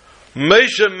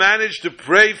 Moshe managed to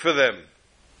pray for them.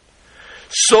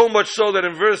 So much so that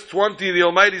in verse 20, the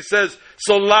Almighty says,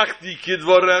 "Solachti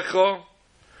kidvarecha,"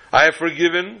 I have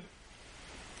forgiven.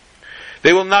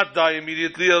 They will not die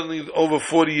immediately, only over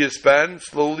 40 year span,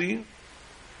 slowly.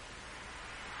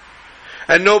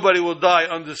 And nobody will die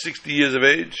under 60 years of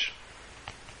age.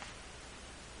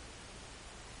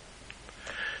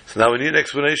 So now we need an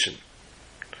explanation.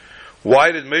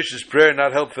 Why did Moshe's prayer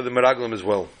not help for the Meraglim as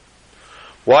well?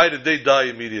 Why did they die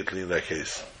immediately in that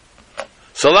case?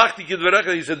 Salachti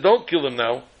kidvarecha, he said, don't kill them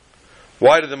now.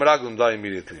 Why did the Meraglim die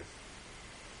immediately?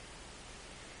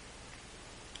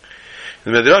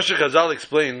 The Midrash Chazal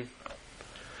explained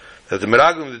that the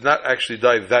Meraglim did not actually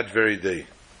die that very day.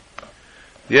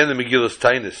 The end of Megillus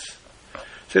Tainus.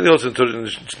 Same thing also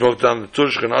spoke down the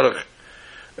Turshch and Aruch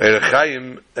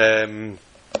Erechaim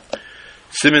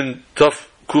Simin Tov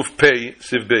Kuf Pei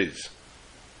Siv Beis.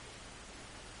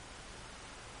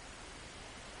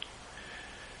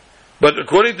 But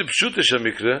according to Pshuta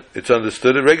Shamikra, it's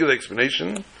understood, a regular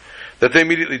explanation, that they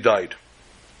immediately died.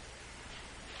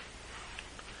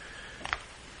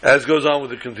 As goes on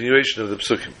with the continuation of the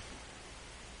Psukim.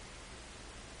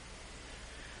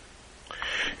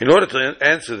 In order to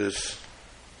answer this,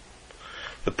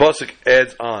 the Pasuk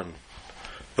adds on,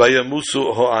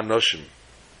 Vayamusu ho'anoshim,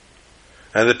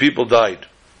 and the people died.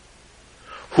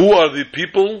 Who are the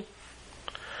people?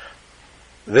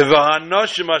 The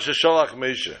Vahanoshim asher shalach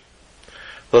Moshe.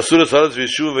 L'asura saras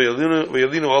v'yeshu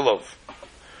v'yalinu olav.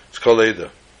 It's called Eda.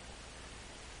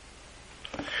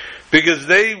 Because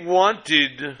they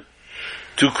wanted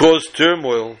to cause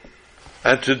turmoil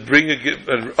and to bring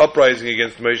an uprising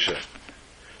against Moshe.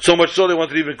 So much so they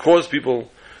wanted to even cause people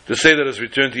to say that it's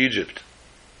returned to Egypt.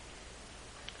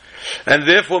 And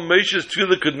therefore Moshe's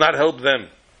tefillah could not help them.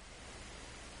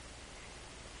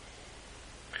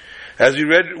 As we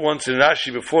read once in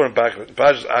Rashi before in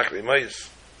Parshas Achri Ma'is,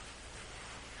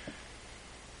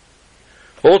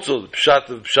 Also, the Pshat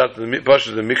of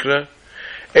the Mikra,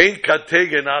 Ein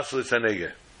Katege Nasl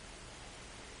Sanege.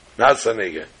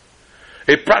 Nasanege.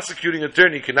 A prosecuting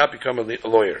attorney cannot become a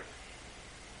lawyer.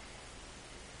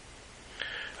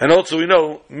 And also we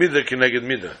know, Midah Keneged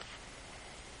Midah.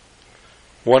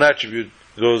 One attribute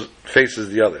faces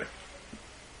the other.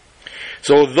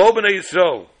 So although Bnei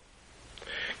Yisrael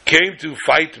came to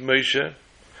fight Moshe,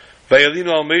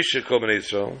 Vayalinu al Moshe kol Bnei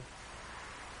Yisrael,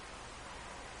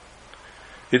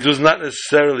 it was not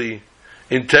necessarily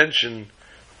intention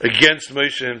against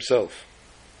Moshe himself.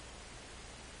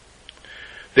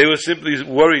 They were simply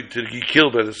worried to be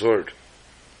killed by the sword.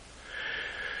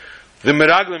 The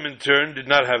Meraglim in turn did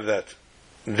not have that.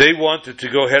 They wanted to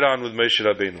go head on with Moshe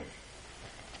Rabbeinu.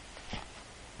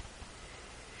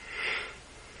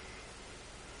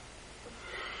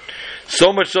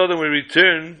 So much so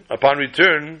that upon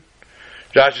return,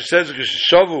 Rashi says,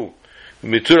 "Shavu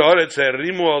mitur oretz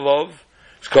harimu alav."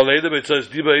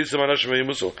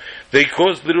 They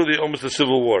caused literally almost a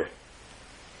civil war.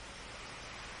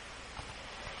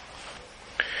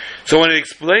 So when it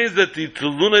explains that the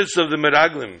Tulunas of the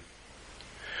Meraglim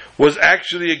was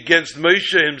actually against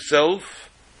Moshe himself,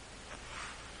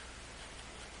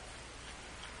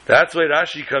 that's why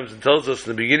Rashi comes and tells us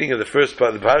in the beginning of the first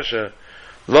part of the Pasha,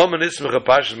 Lo manismach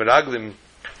Parshas Meraglim,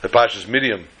 the Parshas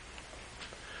Miriam.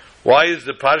 Why is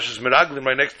the Parshas Meraglim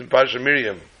right next to Parshas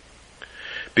Miriam?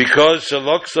 Because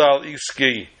Shaloksa al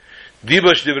Iski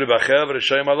Dibash Divre Bachel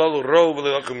V'Reshayim Alalu Ro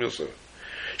V'Leilakum Yosef.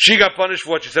 She got punished for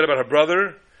what she said about her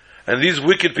brother, and these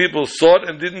wicked people saw it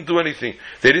and didn't do anything.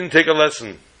 They didn't take a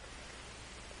lesson.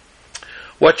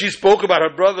 What she spoke about her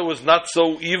brother was not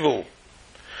so evil.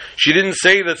 She didn't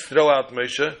say, let's throw out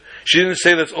Moshe. She didn't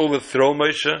say, let's overthrow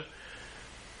Moshe.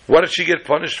 What did she get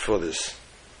punished for this?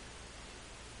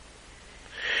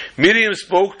 Miriam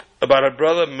spoke about her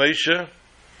brother Moshe,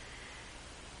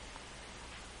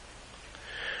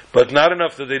 but not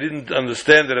enough that they didn't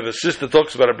understand that if a sister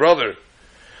talks about a brother,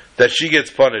 that she gets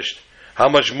punished. How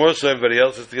much more so everybody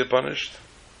else has to get punished?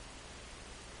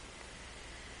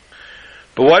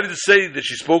 But why did it say that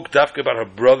she spoke dafka about her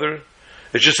brother?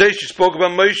 It should say she spoke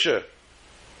about Moshe.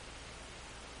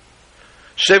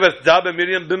 Shevat Dabe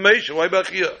Miriam b'Moshe. Why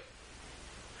Bachia?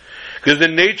 Because the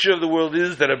nature of the world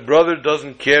is that a brother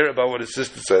doesn't care about what his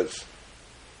sister says.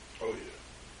 Oh, yeah.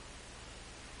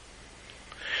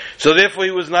 So therefore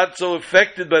he was not so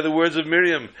affected by the words of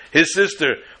Miriam, his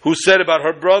sister, who said about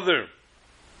her brother.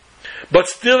 But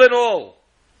still in all,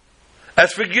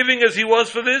 as forgiving as he was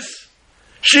for this,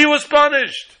 she was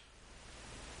punished.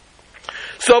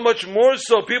 So much more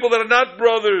so, people that are not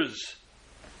brothers,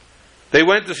 they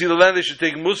went to see the land, they should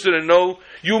take Musar and know,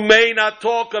 you may not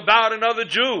talk about another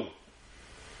Jew.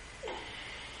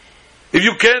 If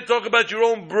you can't talk about your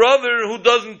own brother who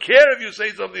doesn't care if you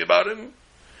say something about him,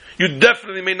 you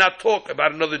definitely may not talk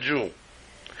about another Jew.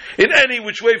 In any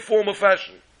which way, form, or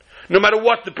fashion. No matter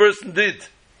what the person did.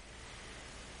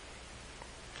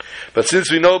 But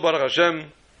since we know, Baruch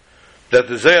Hashem, that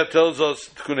the Zayah tells us,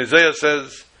 Tikkun Zayah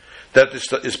says, that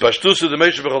is Pashtusu the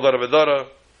Moshe b'chol dara v'dara,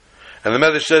 and the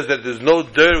Medrash says that there's no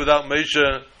dir without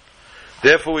Moshe.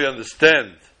 Therefore we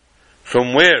understand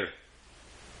from where,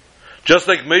 just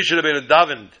like Moshe Rabbeinu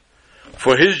davened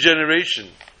for his generation,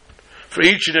 for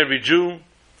each and every Jew,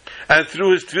 and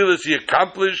through his tefillas he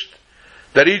accomplished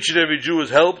that each and every Jew was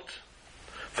helped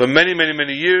for many, many,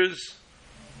 many years,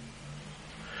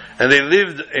 and they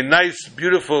lived a nice,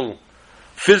 beautiful,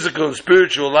 physical and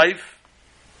spiritual life.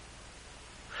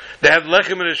 They had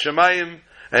lechem and shemayim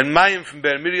and mayim from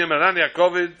Ber Miriam and Ani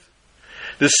Yakovid.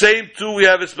 The same too we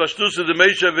have is Pashtus of the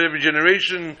Moshe of every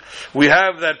generation. We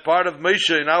have that part of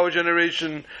Moshe in our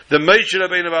generation, the Moshe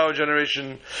Rabbeinu of our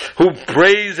generation, who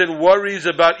prays and worries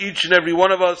about each and every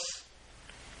one of us,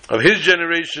 of his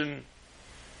generation,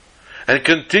 and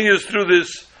continues through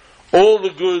this all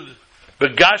the good,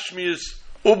 begashmius,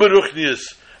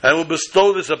 uberuchnius, and will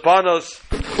bestow this upon us,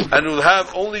 and will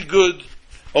have only good,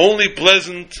 only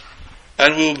pleasant,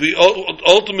 and will be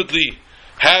ultimately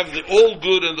have the all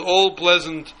good and the all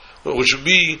pleasant, which will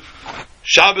be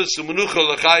Shabbos u'menucha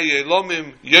l'chai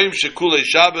elomim yom shekulei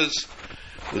Shabbos.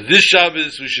 With this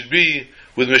Shabbos we should be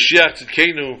with Mashiach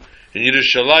Tzidkenu in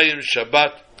Yerushalayim.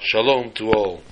 Shabbat Shalom to all.